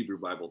got my Hebrew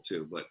Bible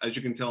too. But as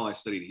you can tell, I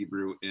studied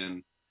Hebrew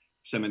in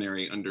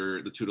seminary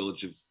under the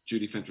tutelage of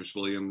Judy Fentress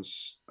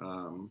Williams,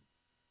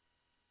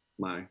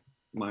 my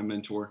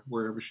mentor,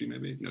 wherever she may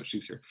be. No,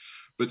 she's here,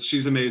 but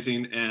she's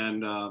amazing.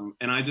 And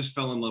I just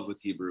fell in love with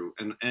Hebrew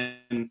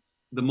and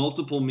the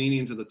multiple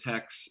meanings of the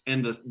text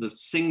and the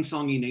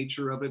sing-songy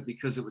nature of it,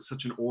 because it was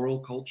such an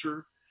oral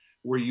culture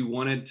where you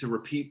wanted to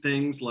repeat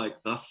things like,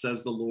 thus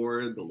says the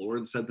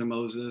Lord said to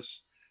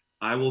Moses,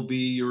 I will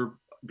be your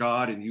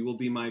God and you will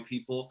be my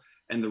people.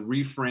 And the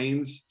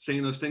refrains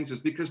saying those things is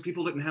because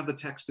people didn't have the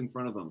text in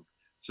front of them.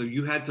 So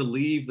you had to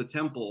leave the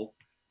temple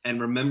and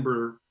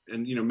remember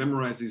and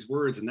memorize these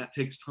words, and that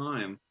takes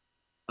time.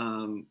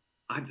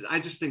 I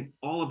just think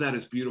all of that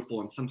is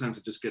beautiful, and sometimes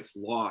it just gets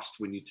lost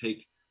when you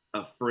take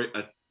a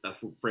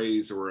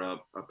phrase or a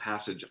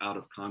passage out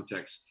of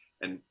context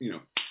and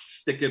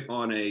stick it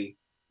on a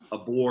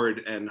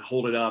board and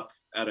hold it up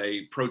at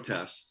a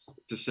protest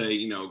to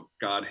say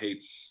God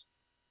hates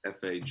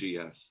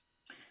FAGS.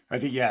 I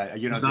think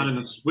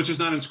which is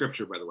not in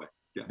scripture, by the way.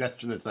 Yeah,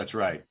 that's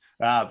right.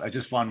 It's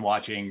just fun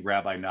watching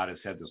Rabbi nod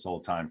his head this whole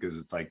time, because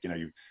it's like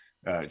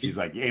he's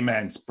like,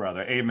 amen,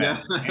 brother,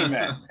 amen, yeah.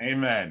 amen,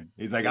 amen.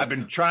 He's like, I've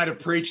been trying to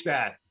preach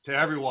that to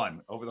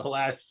everyone over the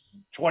last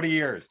 20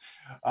 years.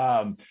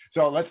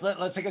 So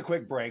let's take a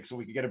quick break so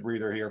we can get a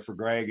breather here for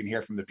Greg and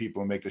hear from the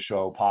people who make the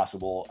show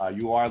possible.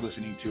 You are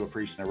listening to A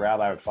Priest and a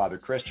Rabbi with Father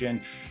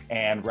Christian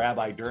and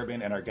Rabbi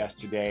Durbin, and our guest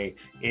today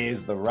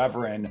is the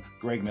Reverend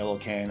Greg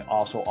Milikin,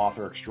 also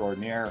author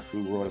extraordinaire,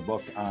 who wrote a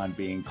book on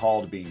being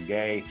called, being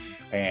gay,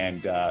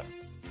 and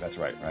that's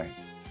right?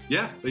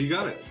 Yeah, you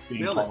got it.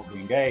 Being called,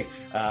 being gay.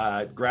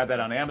 Grab that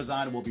on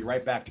Amazon. We'll be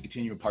right back to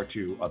continue part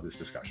 2 of this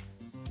discussion.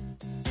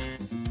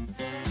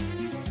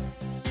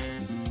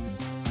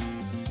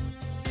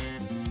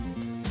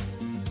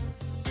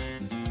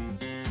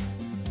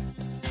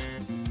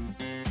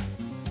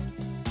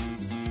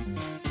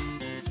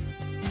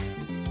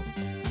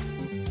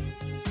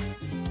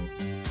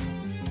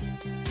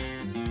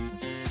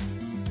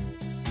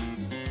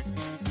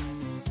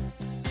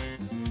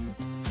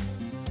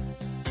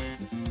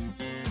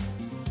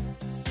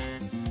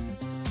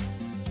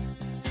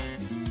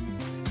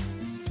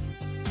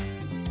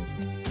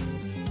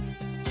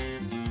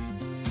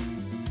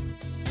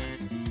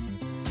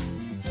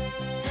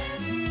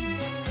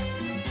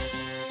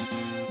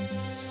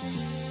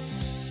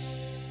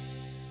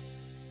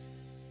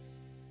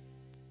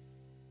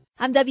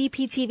 I'm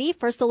WPTV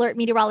First Alert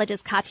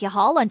meteorologist Katya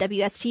Hall on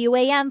WSTU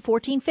AM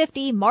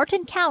 1450,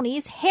 Martin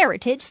County's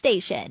Heritage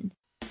Station.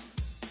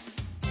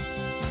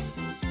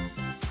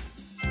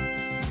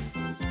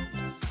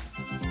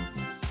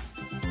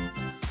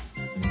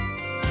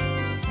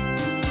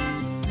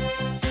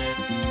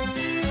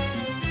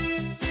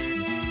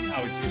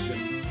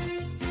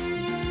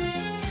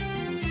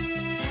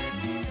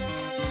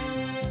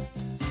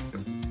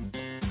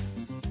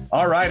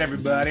 All right,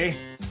 everybody.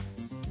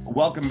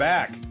 Welcome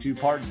back to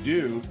part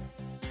 2.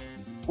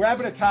 We're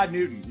having a Todd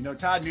Newton.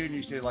 Todd Newton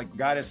used to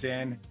guide us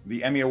in,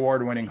 the Emmy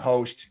Award-winning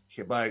host,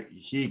 but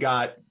he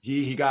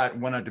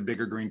went out to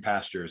bigger green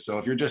pastures. So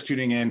if you're just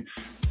tuning in,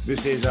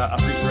 this is a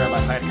Priest Rabbi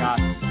podcast.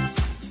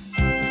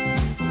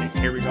 And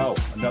here we go,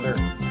 another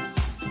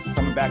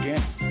coming back in.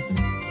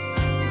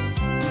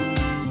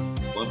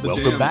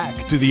 Welcome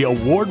back to the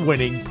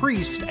award-winning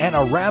Priest and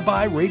a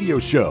Rabbi radio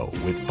show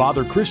with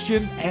Father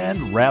Christian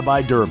and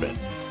Rabbi Durbin.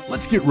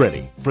 Let's get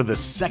ready for the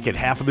second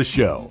half of the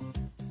show.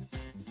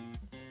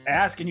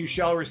 Ask and you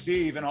shall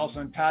receive, and all of a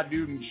sudden Todd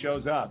Newton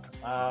shows up.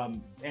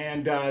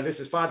 This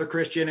is Father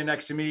Christian, and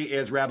next to me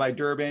is Rabbi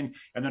Durbin,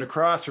 and then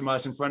across from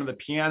us in front of the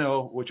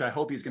piano, which I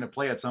hope he's going to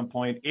play at some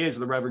point, is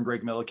the Reverend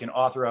Greg Milikin,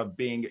 author of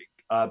Being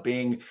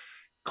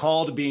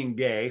Called, Being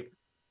Gay.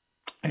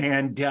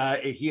 And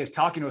he is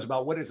talking to us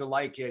about what is it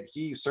like.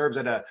 He serves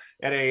at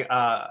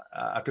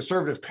a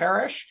conservative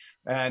parish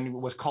and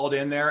was called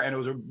in there, and it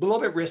was a little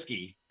bit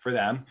risky for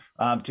them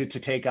to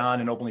take on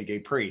an openly gay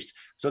priest.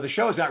 So the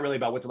show is not really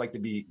about what's it like to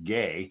be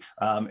gay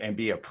and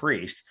be a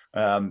priest.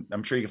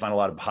 I'm sure you can find a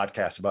lot of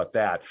podcasts about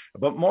that.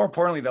 But more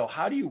importantly, though,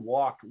 how do you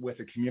walk with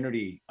a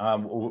community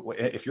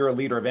if you're a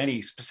leader of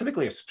any,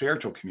 specifically a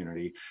spiritual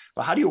community,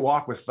 but how do you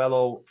walk with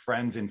fellow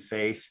friends in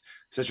faith,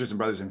 sisters and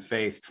brothers in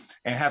faith,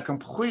 and have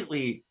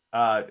completely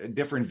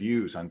different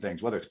views on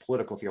things, whether it's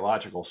political,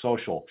 theological,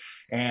 social,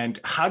 and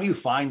how do you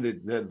find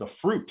the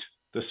fruit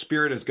the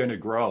Spirit is going to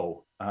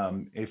grow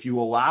if you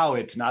allow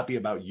it to not be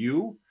about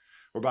you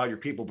or about your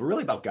people, but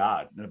really about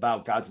God and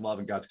about God's love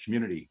and God's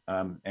community.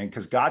 And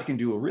because God can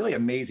do a really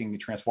amazing,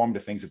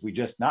 transformative things if we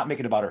just not make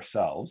it about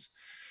ourselves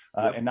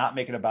and not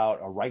make it about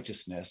a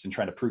righteousness and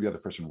trying to prove the other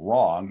person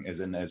wrong,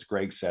 as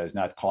Greg says,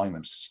 not calling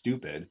them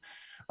stupid.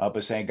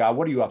 but saying, God,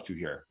 what are you up to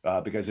here?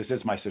 Because this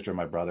is my sister and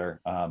my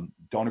brother.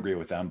 Don't agree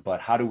with them,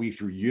 but how do we,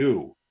 through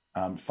you,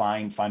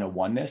 find a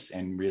oneness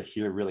and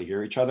really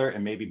hear each other,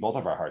 and maybe both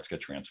of our hearts get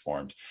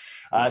transformed.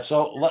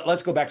 So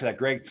let's go back to that.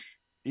 Greg,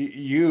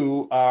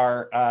 you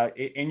are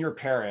in your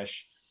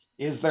parish.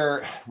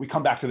 We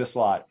come back to this a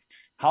lot.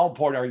 How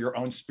important are your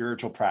own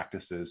spiritual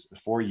practices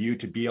for you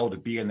to be able to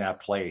be in that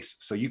place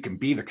so you can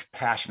be the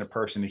compassionate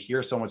person to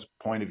hear someone's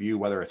point of view,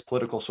 whether it's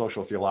political,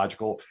 social,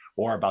 theological,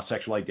 or about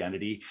sexual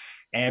identity,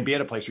 and be at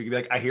a place where you can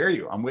be like, I hear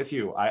you, I'm with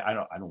you. I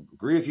don't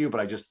agree with you,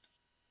 but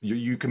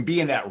you can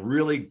be in that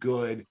really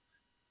good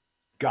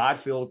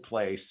God-filled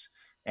place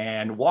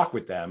and walk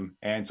with them.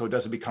 And so it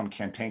doesn't become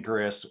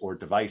cantankerous or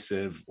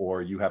divisive,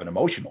 or you have an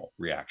emotional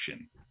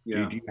reaction.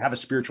 Yeah. Do you have a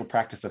spiritual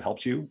practice that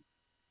helps you?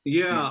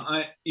 Yeah,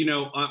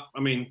 I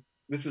mean,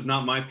 this is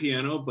not my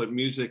piano, but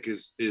music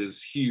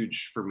is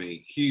huge for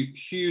me.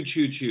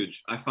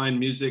 Huge. I find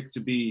music to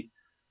be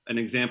an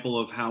example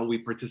of how we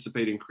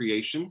participate in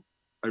creation.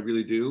 I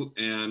really do.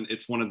 And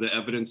it's one of the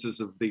evidences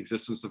of the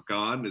existence of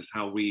God, is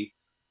how we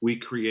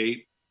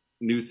create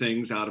new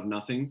things out of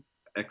nothing,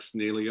 ex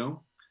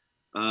nihilo.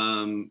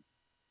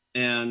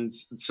 And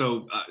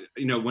so,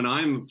 when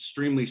I'm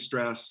extremely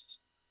stressed,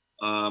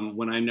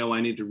 when I know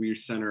I need to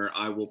recenter,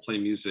 I will play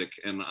music,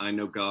 and I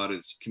know God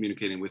is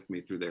communicating with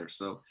me through there.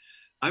 So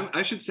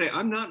I should say,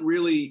 I'm not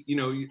really,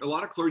 a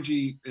lot of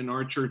clergy in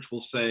our church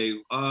will say,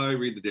 I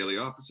read the daily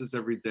offices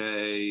every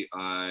day.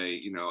 I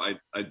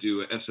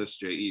do a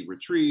SSJE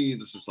retreat.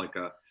 This is like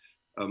a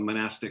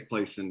monastic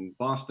place in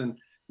Boston.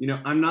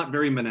 I'm not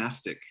very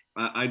monastic.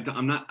 I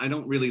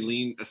don't really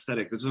lean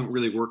aesthetic. This doesn't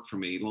really work for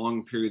me.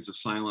 Long periods of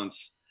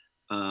silence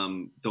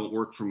don't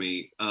work for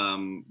me.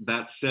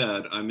 That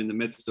said, I'm in the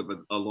midst of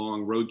a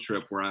long road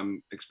trip where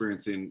I'm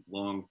experiencing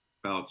long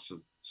bouts of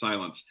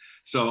silence.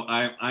 So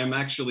I'm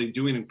actually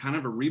doing kind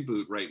of a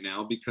reboot right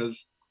now,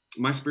 because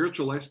my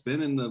spiritual life's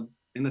been in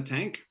the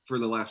tank for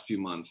the last few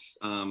months.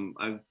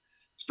 I've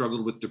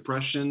struggled with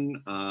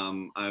depression.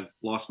 I've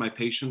lost my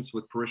patience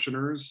with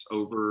parishioners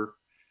over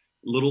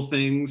little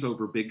things,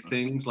 over big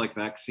things like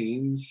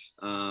vaccines.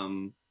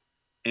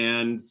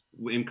 And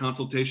in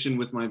consultation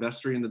with my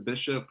vestry and the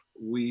bishop,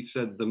 we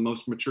said the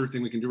most mature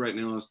thing we can do right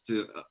now is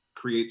to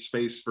create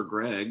space for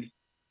Greg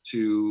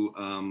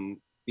to,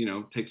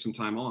 take some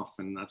time off.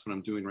 And that's what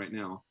I'm doing right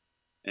now,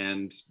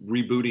 and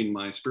rebooting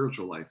my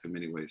spiritual life in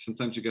many ways.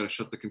 Sometimes you got to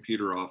shut the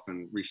computer off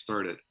and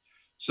restart it.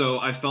 So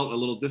I felt a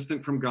little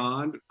distant from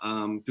God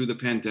through the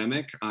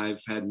pandemic.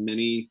 I've had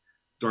many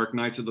dark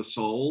nights of the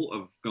soul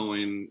of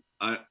going,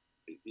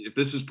 if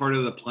this is part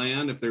of the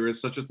plan, if there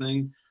is such a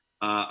thing,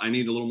 I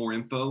need a little more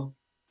info.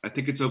 I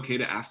think it's okay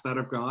to ask that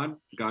of God.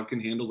 God can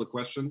handle the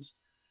questions.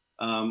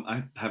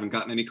 I haven't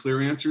gotten any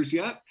clear answers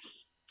yet,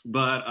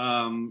 but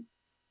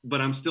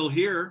I'm still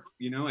here.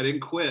 I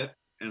didn't quit,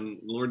 and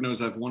Lord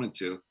knows I've wanted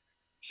to.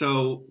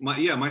 So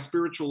my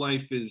spiritual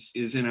life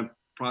is in a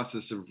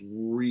process of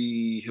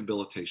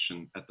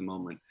rehabilitation at the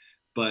moment.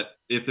 But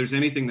if there's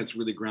anything that's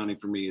really grounding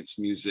for me, it's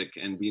music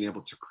and being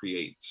able to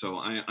create. So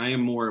I am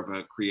more of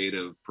a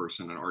creative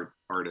person, an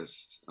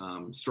artist,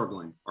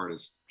 struggling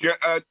artist. Yeah,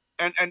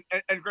 and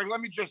Greg, let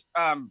me just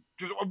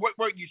because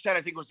what you said,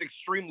 I think, was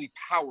extremely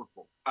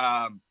powerful.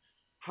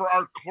 For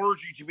our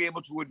clergy to be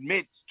able to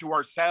admit to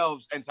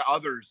ourselves and to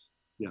others,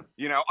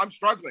 I'm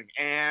struggling,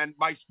 and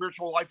my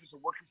spiritual life is a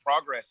work in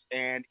progress,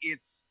 and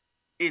it's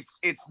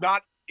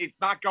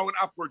not going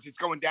upwards, it's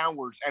going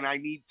downwards, and I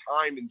need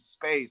time and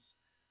space.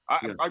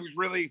 I was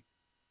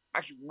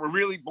we're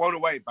really blown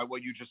away by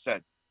what you just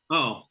said.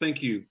 Oh,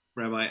 thank you,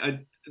 Rabbi.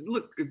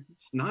 Look,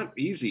 it's not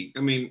easy.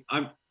 I mean,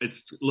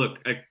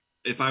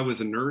 if I was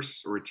a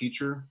nurse or a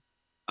teacher,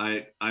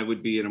 I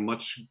would be in a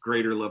much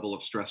greater level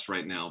of stress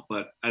right now.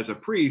 But as a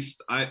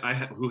priest,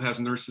 who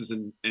has nurses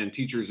and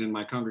teachers in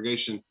my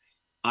congregation,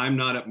 I'm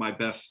not at my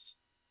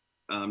best,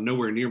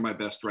 nowhere near my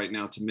best right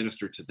now to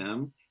minister to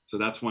them. So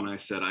that's when I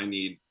said I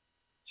need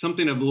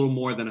something a little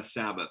more than a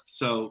Sabbath.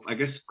 So I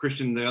guess,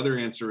 Christian, the other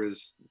answer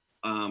is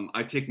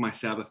I take my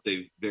Sabbath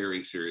day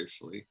very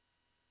seriously.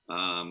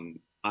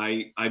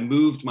 I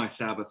moved my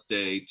Sabbath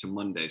day to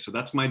Monday. So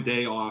that's my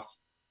day off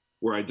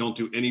where I don't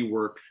do any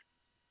work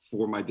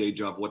for my day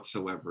job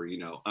whatsoever.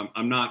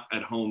 I'm not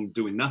at home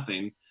doing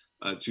nothing.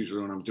 It's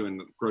usually when I'm doing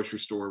the grocery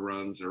store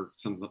runs or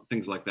some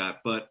things like that.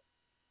 But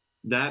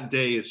that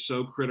day is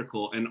so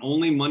critical, and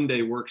only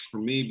Monday works for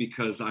me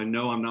because I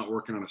know I'm not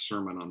working on a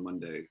sermon on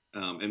Monday.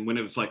 And when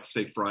it was like,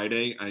 say,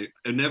 Friday, I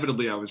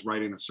was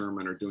writing a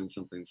sermon or doing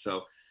something.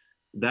 So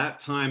that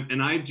time,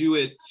 and I do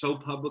it so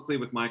publicly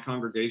with my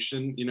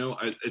congregation,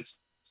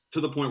 it's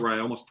to the point where I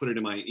almost put it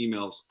in my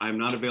emails. I'm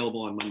not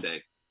available on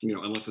Monday,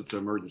 unless it's an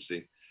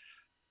emergency.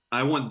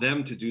 I want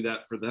them to do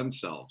that for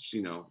themselves.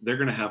 They're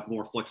going to have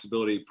more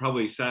flexibility.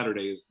 Probably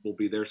Saturday will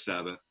be their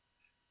Sabbath,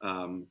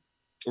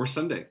 or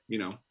Sunday,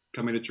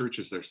 coming to church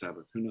is their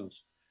Sabbath. Who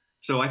knows?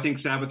 So I think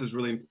Sabbath is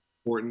really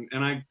important.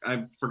 And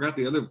I forgot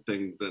the other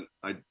thing that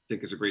I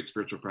think is a great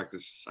spiritual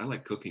practice. I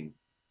like cooking.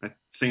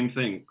 Same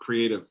thing,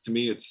 creative. To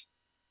me,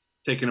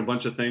 taking a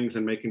bunch of things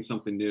and making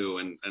something new.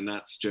 And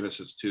that's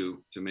Genesis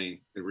 2 to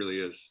me. It really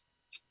is.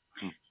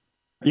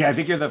 Yeah, I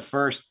think you're the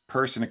first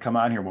person to come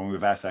on here when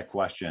we've asked that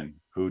question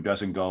who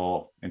doesn't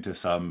go into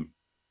some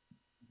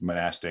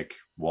monastic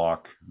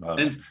walk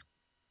of,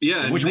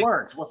 which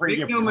works.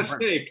 Make no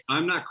mistake,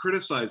 I'm not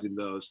criticizing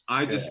those.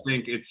 I just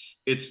think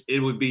it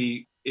would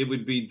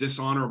be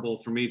dishonorable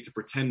for me to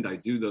pretend I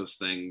do those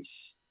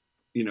things,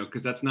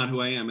 because that's not who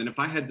I am. And if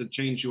I had to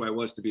change who I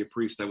was to be a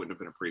priest, I wouldn't have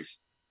been a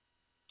priest.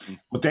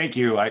 Well, thank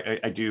you.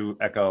 I do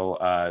echo.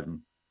 I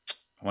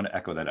want to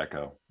echo that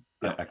echo.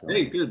 Echo.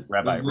 Hey, good.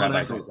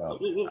 Rabbi's echo.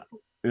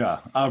 Yeah.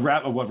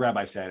 What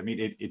Rabbi said. I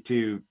mean,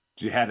 to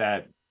have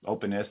that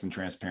openness and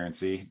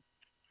transparency.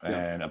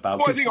 And about.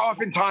 Well, I think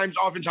oftentimes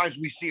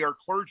we see our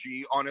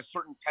clergy on a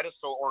certain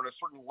pedestal or on a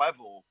certain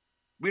level.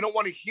 We don't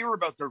want to hear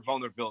about their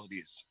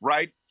vulnerabilities,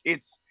 right?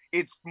 It's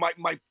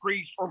my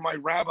priest or my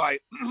rabbi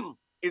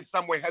in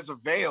some way has a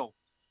veil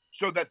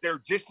so that they're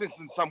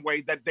distanced in some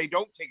way, that they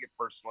don't take it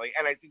personally.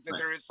 And I think that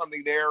there is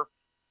something there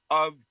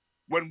of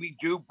when we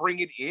do bring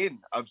it in,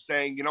 of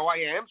saying, I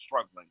am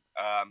struggling.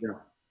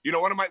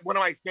 One of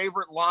my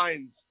favorite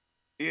lines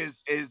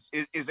is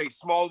a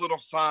small little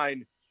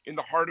sign in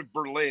the heart of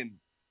Berlin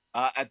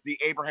at the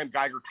Abraham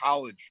Geiger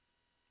College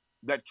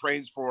that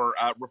trains for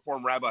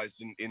Reform rabbis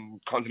in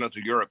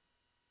continental Europe.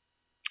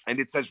 And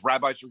it says,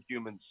 rabbis are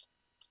humans.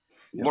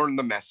 Learn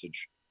the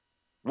message.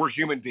 We're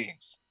human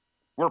beings.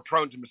 We're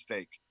prone to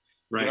mistake.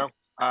 Right.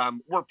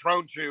 We're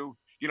prone to,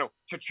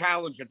 to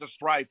challenge and to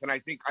strife. And I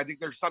think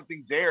there's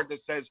something there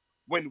that says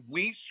when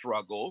we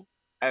struggle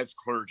as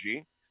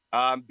clergy,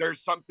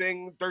 there's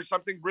something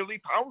really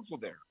powerful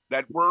there,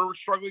 that we're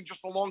struggling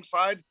just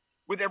alongside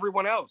with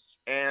everyone else.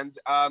 And,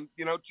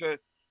 to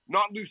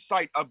not lose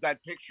sight of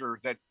that picture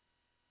that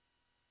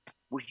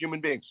we're human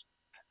beings.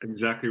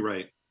 Exactly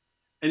right.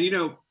 And,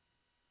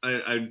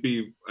 I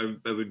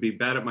would be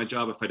bad at my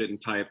job if I didn't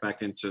tie it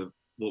back into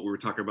what we were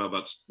talking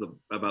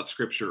about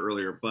scripture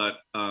earlier. But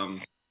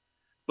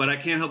I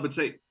can't help but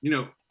say,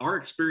 our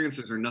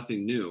experiences are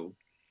nothing new.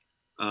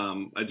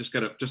 I just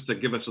to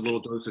give us a little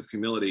dose of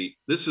humility.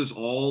 This is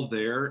all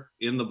there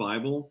in the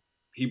Bible,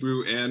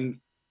 Hebrew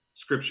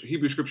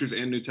scriptures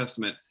and New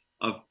Testament,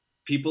 of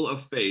people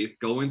of faith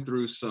going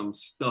through some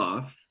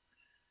stuff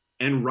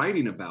and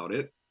writing about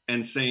it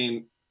and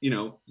saying,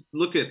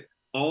 look at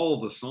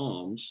all the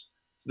Psalms.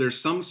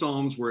 There's some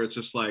Psalms where it's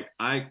just like,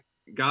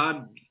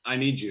 God, I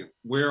need you.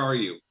 Where are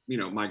you?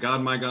 My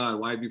God,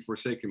 why have you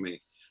forsaken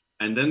me?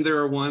 And then there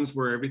are ones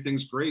where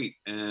everything's great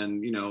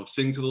and,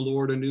 sing to the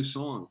Lord a new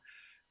song.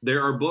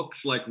 There are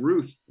books like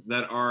Ruth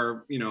that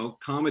are,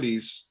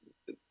 comedies,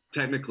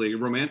 technically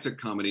romantic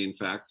comedy, in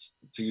fact,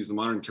 to use the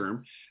modern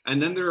term.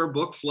 And then there are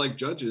books like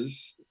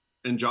Judges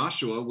and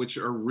Joshua, which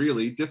are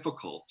really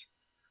difficult.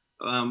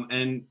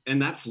 And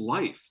that's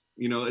life.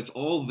 It's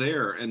all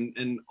there.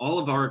 And all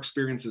of our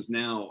experiences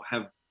now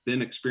have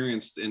been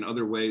experienced in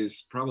other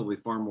ways, probably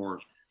far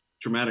more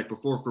traumatic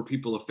before for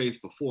people of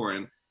faith before.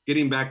 And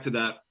getting back to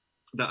the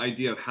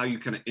idea of how you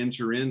kind of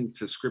enter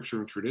into scripture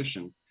and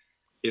tradition.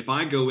 If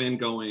I go in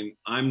going,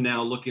 I'm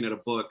now looking at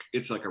a book,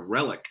 it's like a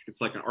relic.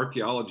 It's like an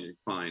archaeology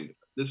find.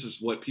 This is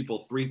what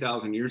people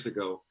 3,000 years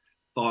ago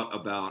thought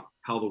about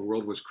how the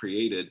world was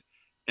created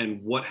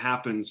and what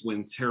happens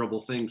when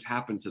terrible things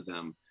happen to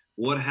them.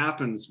 What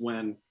happens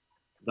when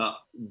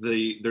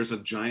there's a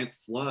giant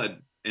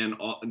flood and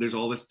there's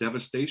all this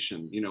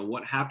devastation?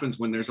 What happens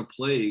when there's a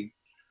plague?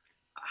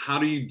 How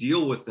do you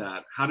deal with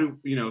that?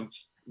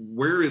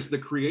 Where is the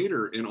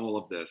creator in all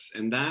of this?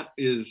 And that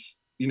is,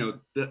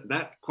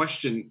 that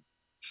question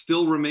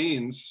still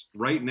remains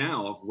right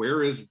now of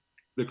where is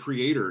the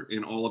creator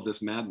in all of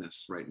this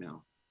madness right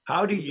now?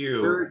 How do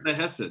you, where is the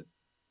Hesed?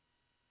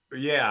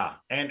 Yeah.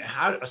 And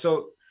how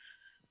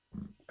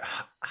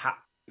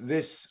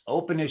this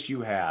openness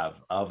you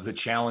have of the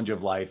challenge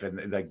of life,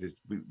 and like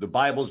the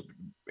Bible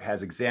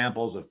has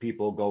examples of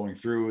people going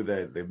through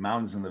the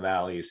mountains and the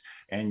valleys,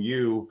 and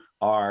you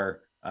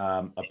are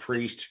a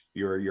priest,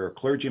 you're a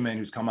clergyman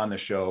who's come on the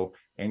show.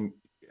 And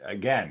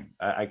again,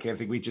 I can't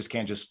think we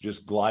can't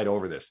just glide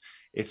over this.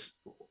 It's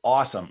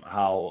awesome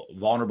how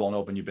vulnerable and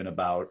open you've been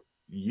about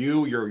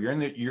you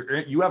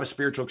have a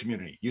spiritual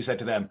community. You said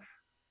to them,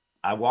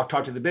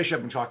 talk to the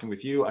bishop, I'm talking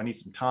with you. I need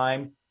some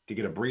time to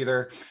get a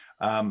breather.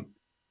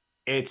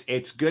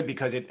 It's good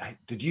because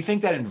did you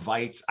think that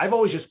invites, I've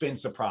always just been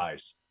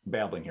surprised,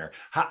 babbling here.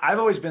 I've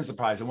always been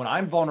surprised. And when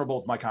I'm vulnerable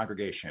with my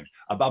congregation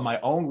about my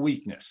own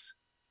weakness,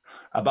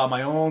 about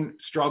my own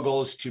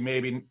struggles to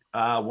maybe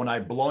when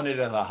I've blown it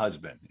as a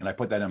husband, and I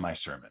put that in my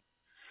sermon,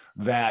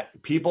 that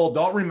people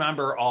don't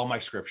remember all my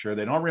scripture.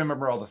 They don't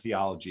remember all the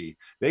theology.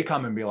 They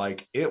come and be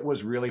like, it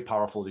was really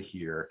powerful to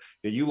hear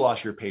that you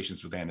lost your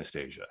patience with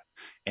Anastasia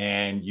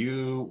and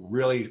you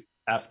really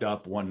effed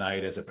up one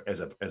night as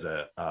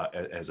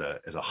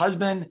a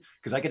husband,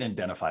 because I can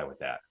identify with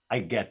that. I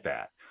get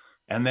that.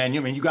 And then,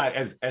 you got,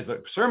 as a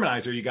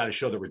sermonizer, you got to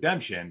show the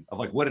redemption of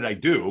like, what did I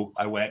do?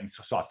 I went and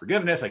sought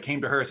forgiveness. I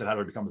came to her, said, how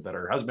do I become a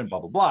better husband, blah,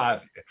 blah,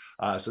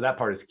 blah. So that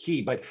part is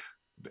key. But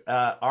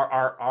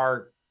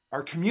our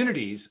our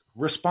communities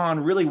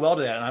respond really well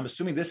to that. And I'm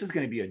assuming this is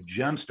going to be a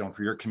gemstone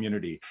for your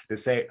community to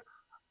say,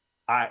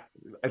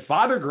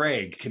 Father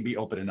Greg can be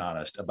open and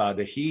honest about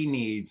that. He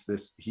needs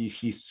this.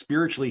 He's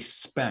spiritually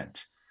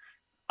spent.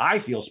 I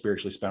feel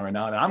spiritually spent right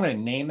now, and I'm going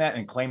to name that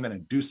and claim that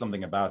and do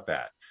something about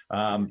that.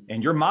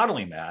 And you're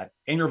modeling that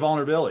in your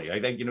vulnerability. I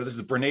think, this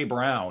is Brene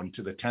Brown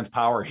to the 10th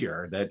power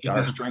here, that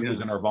our strength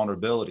is in our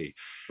vulnerability.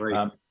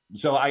 Right.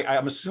 So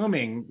I'm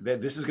assuming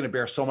that this is going to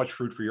bear so much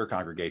fruit for your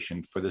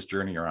congregation for this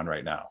journey you're on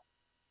right now.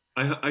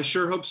 I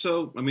sure hope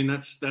so. I mean,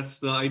 that's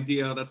the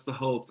idea. That's the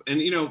hope.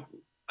 And,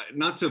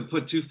 not to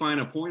put too fine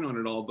a point on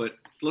it all, but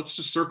let's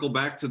just circle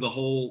back to the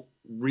whole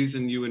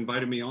reason you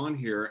invited me on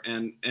here.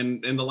 And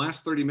in the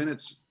last 30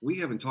 minutes, we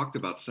haven't talked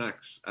about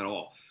sex at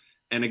all.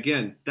 And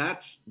again,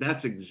 that's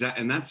exact.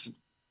 And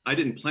I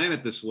didn't plan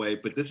it this way,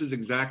 but this is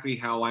exactly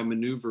how I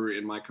maneuver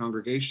in my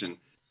congregation.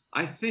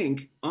 I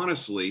think,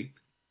 honestly,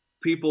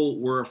 people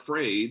were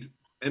afraid,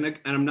 and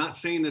I'm not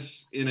saying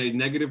this in a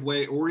negative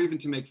way or even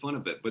to make fun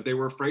of it, but they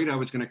were afraid I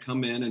was going to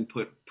come in and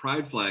put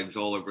pride flags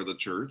all over the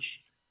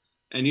church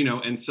and,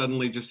 and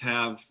suddenly just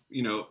have,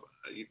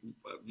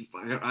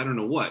 I don't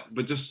know what,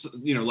 but just,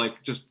 I'm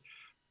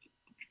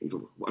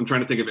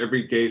trying to think of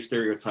every gay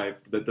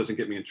stereotype that doesn't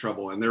get me in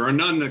trouble. And there are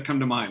none that come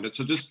to mind.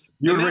 So just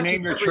you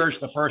rename your church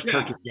the first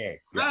church of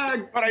gay. Yeah.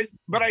 But I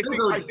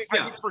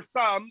think for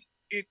some,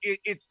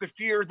 it's the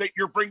fear that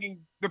you're bringing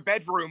the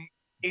bedroom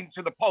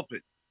into the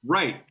pulpit.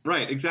 Right,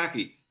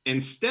 exactly.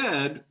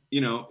 Instead,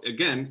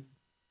 again,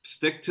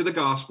 stick to the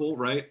gospel,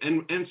 right?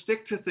 And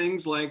stick to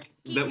things like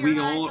Keep that your we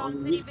eyes all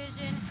on City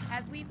Vision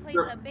as we place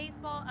a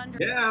baseball under.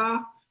 Yeah.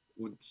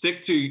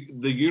 Stick to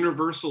the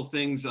universal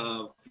things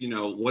of,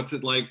 what's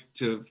it like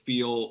to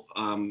feel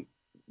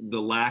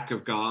the lack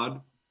of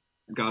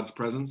God's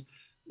presence?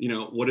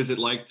 What is it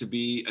like to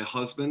be a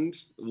husband?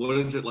 What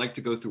is it like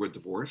to go through a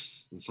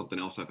divorce? And something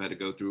else I've had to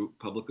go through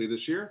publicly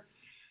this year.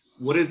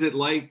 What is it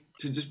like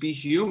to just be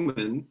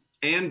human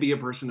and be a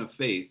person of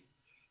faith?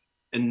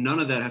 And none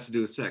of that has to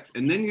do with sex.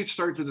 And then you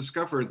start to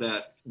discover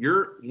that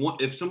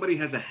if somebody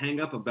has a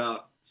hang up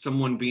about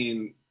someone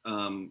being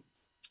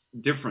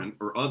different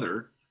or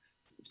other,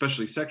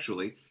 especially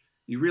sexually,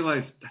 you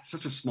realize that's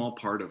such a small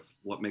part of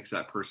what makes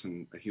that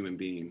person a human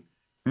being.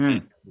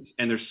 And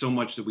there's so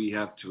much that we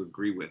have to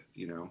agree with,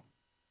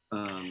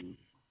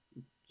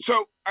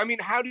 So, I mean,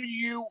 how do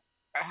you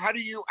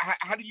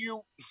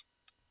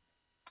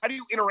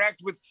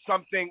interact with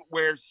something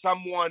where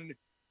someone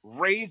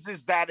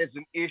raises that as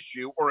an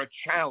issue or a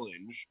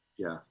challenge?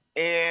 Yeah.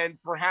 And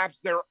perhaps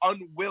they're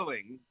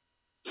unwilling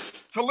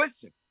to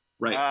listen.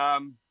 Right. I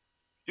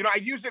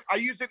use it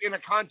in a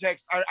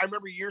context. I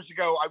remember years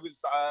ago, I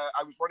was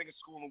running a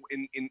school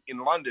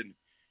in London.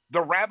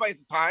 The rabbi at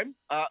the time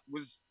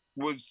was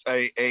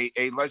a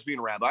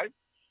lesbian rabbi,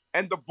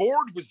 and the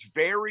board was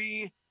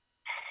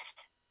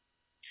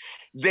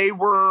they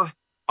were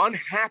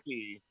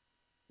unhappy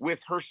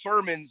with her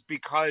sermons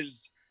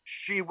because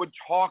she would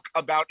talk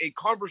about a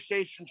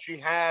conversation she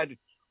had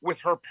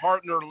with her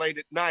partner late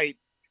at night,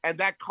 and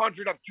that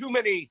conjured up too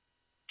many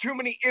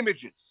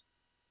images.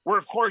 Where,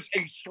 of course,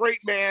 a straight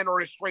man or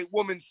a straight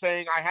woman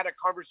saying, I had a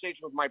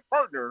conversation with my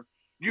partner,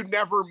 you'd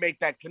never make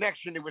that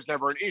connection. It was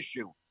never an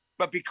issue.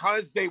 But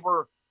because they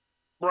were,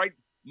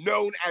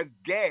 known as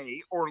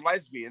gay or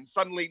lesbian,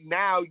 suddenly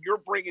now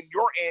you're bringing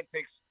your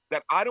antics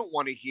that I don't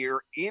want to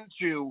hear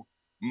into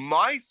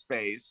my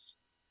space.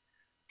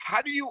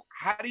 How do you,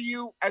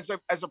 as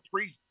a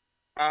priest,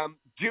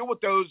 deal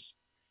with those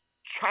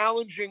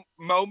challenging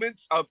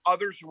moments of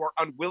others who are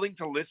unwilling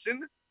to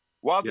listen,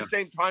 while at the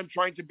same time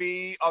trying to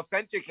be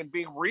authentic and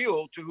being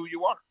real to who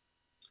you are?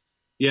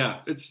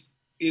 Yeah, it's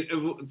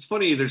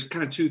funny. There's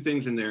kind of two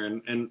things in there.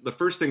 And the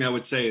first thing I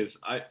would say is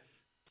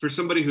for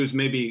somebody who's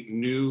maybe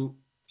new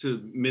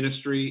to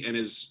ministry and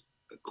is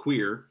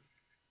queer,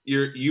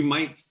 you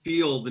might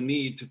feel the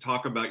need to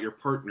talk about your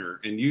partner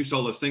and use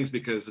all those things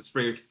because it's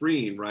very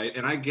freeing, right?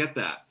 And I get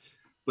that.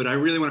 But I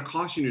really want to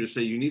caution you to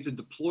say you need to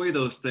deploy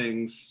those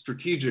things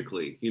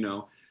strategically,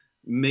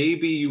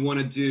 Maybe you want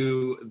to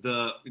do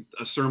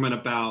a sermon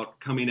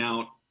about coming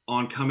out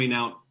on coming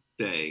out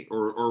day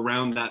or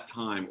around that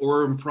time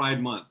or in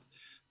Pride Month,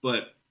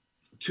 but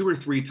 2 or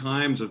 3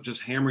 times of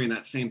just hammering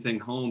that same thing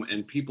home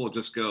and people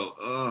just go,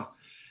 ugh.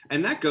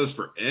 And that goes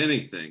for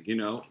anything,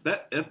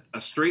 that a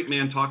straight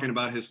man talking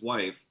about his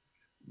wife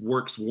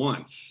works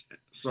once.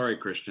 Sorry,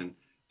 Christian.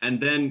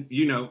 And then,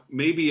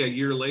 maybe a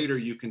year later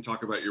you can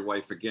talk about your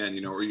wife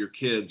again, or your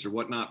kids or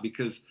whatnot,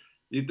 because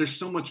there's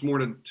so much more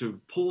to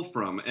pull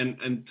from,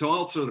 and to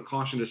also to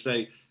caution to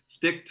say,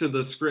 stick to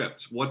the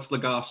script. What's the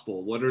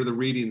gospel? What are the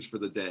readings for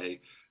the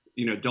day?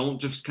 Don't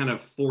just kind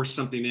of force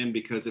something in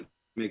because it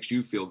makes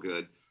you feel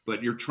good,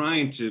 but you're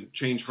trying to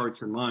change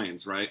hearts and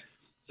minds, right?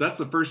 So that's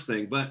the first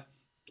thing. But,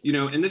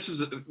 and this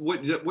is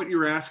what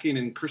you're asking,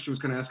 and Christian was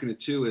kind of asking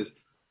it too, is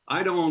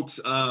I don't,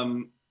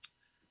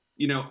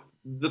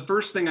 the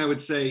first thing I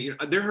would say,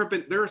 I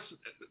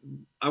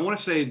want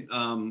to say,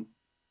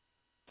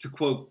 to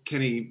quote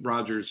Kenny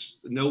Rogers,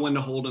 know when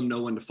to hold them,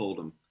 know when to fold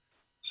them.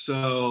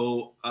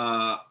 So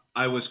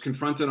I was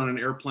confronted on an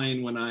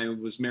airplane when I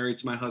was married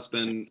to my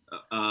husband.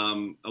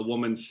 A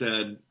woman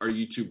said, "Are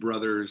you two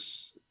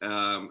brothers?"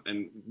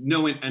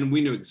 And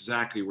we knew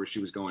exactly where she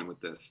was going with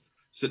this,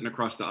 sitting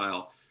across the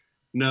aisle.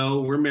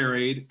 "No, we're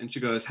married." And she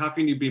goes, "How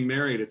can you be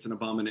married? It's an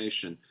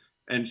abomination."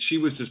 And she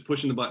was just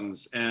pushing the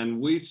buttons.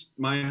 And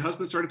my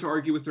husband started to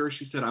argue with her.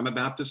 She said, "I'm a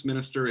Baptist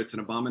minister. It's an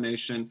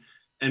abomination."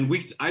 And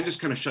I just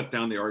kind of shut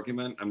down the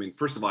argument. I mean,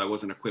 first of all, I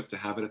wasn't equipped to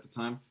have it at the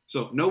time.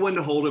 So know when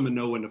to hold him and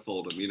know when to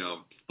fold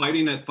him,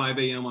 fighting at 5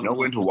 a.m. on know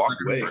when to walk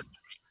away.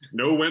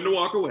 Know when to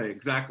walk away.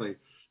 Exactly.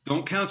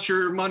 Don't count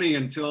your money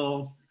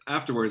until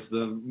afterwards,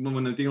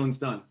 when the dealing's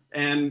done.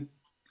 And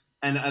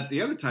at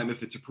the other time,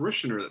 if it's a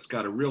parishioner that's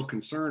got a real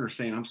concern or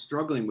saying, "I'm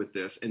struggling with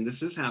this," and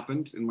this has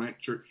happened in my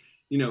church,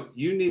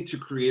 you need to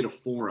create a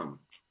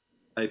forum,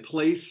 a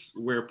place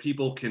where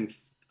people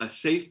a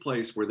safe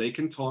place where they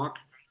can talk.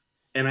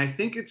 And I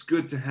think it's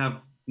good to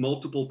have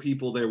multiple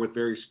people there with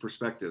various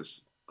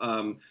perspectives.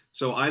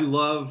 So I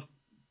love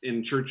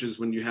in churches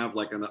when you have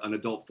like an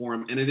adult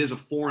forum, and it is a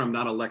forum,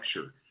 not a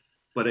lecture,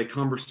 but a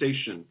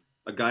conversation,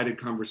 a guided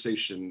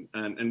conversation.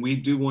 And we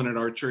do one at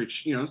our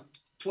church,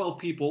 12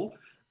 people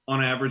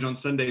on average on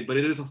Sunday, but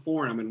it is a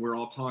forum and we're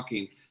all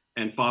talking,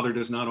 and Father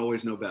does not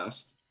always know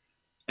best.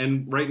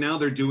 And right now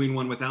they're doing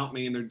one without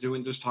me, and they're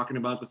just talking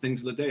about the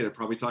things of the day. They're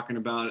probably talking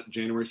about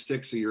January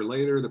 6th a year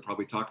later. They're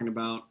probably talking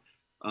about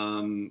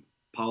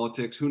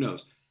politics, who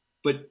knows?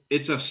 But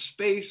it's a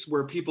space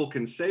where people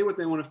can say what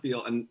they want to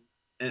feel and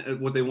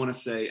what they want to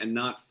say, and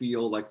not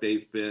feel like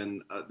they're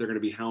going to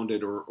be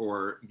hounded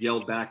or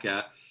yelled back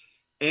at.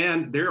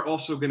 And they're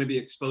also going to be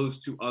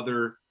exposed to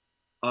other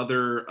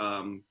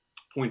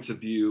points of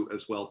view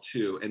as well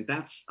too. And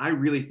I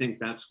really think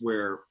that's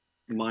where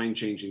mind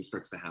changing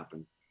starts to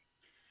happen.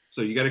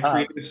 So you got to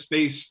create a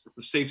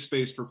safe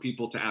space for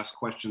people to ask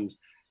questions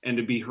and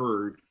to be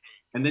heard.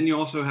 And then you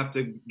also have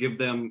to give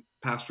them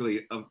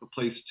pastorally a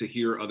place to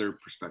hear other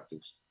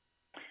perspectives.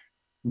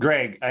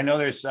 Greg, I know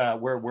there's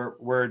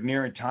we're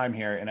nearing time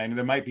here, and I know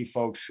there might be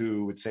folks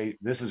who would say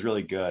this is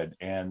really good,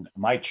 and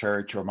my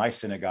church or my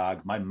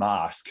synagogue, my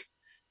mosque,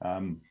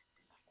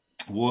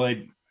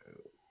 would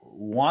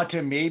want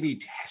to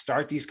maybe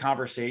start these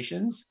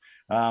conversations.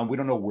 We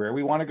don't know where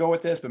we want to go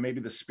with this, but maybe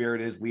the Spirit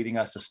is leading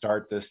us to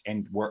start this,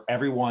 and where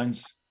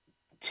everyone's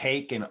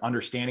take and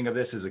understanding of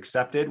this is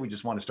accepted. We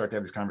just want to start to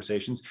have these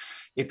conversations.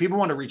 If people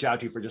want to reach out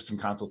to you for just some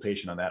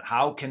consultation on that,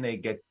 how can they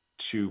get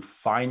to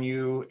find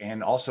you,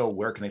 and also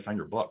where can they find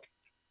your book?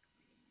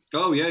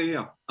 Oh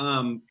yeah.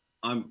 My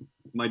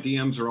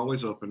DMs are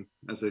always open,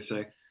 as they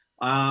say.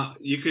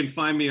 You can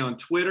find me on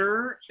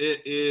Twitter.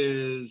 It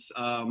is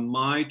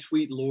my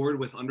tweet Lord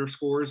with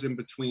underscores in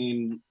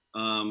between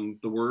the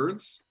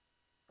words.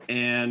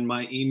 And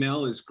my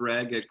email is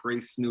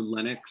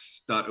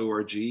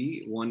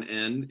greg@gracenewlennox.org, one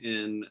N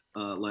in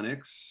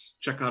Lennox.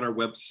 Check out our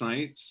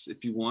website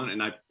if you want.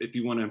 And if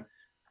you want to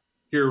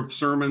hear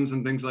sermons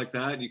and things like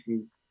that, you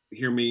can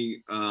hear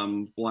me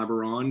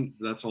blabber on.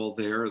 That's all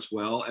there as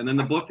well. And then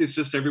the book is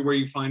just everywhere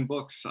you find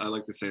books, I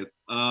like to say it.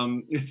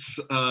 It's,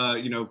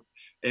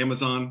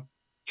 Amazon.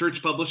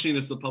 Church Publishing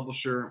is the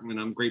publisher, and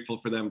I'm grateful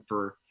for them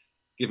for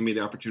giving me the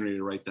opportunity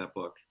to write that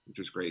book, which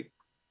is great.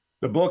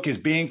 The book is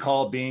Being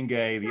Called, Being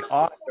Gay. The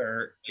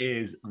author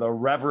is the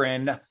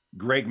Reverend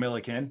Greg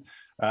Milikin.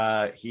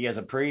 He is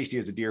a priest. He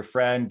is a dear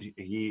friend.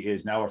 He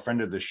is now a friend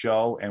of the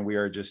show. And we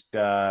are just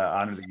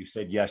honored that you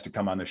said yes to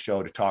come on the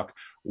show to talk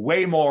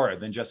way more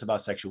than just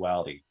about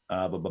sexuality,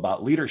 but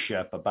about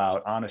leadership,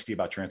 about honesty,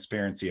 about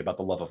transparency, about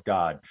the love of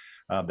God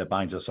that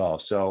binds us all.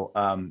 So,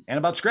 and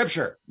about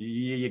scripture,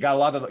 you got a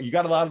lot of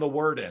the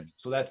word in.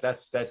 So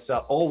that's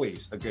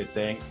always a good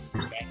thing.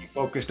 And you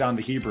focused on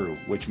the Hebrew,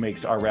 which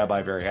makes our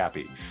rabbi very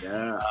happy.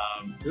 Yeah.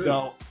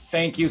 So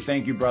thank you,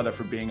 brother,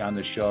 for being on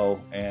the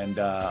show. And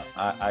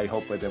I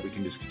hope that we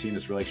can just continue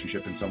this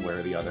relationship in some way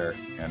or the other.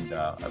 And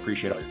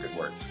appreciate all your good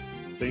words.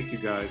 Thank you,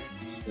 guys.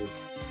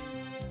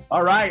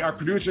 All right. Our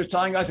producer is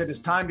telling us it is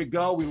time to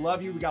go. We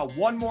love you. We got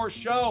one more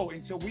show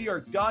until we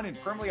are done and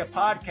permanently a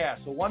podcast.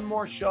 So one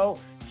more show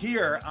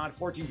here on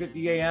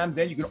 1450 AM.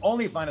 Then you can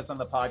only find us on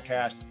the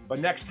podcast. But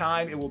next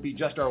time it will be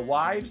just our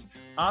wives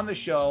on the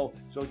show.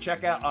 So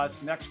check out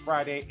us next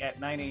Friday at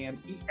 9 a.m.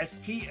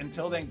 EST.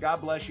 Until then, God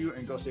bless you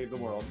and go save the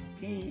world.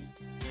 Peace.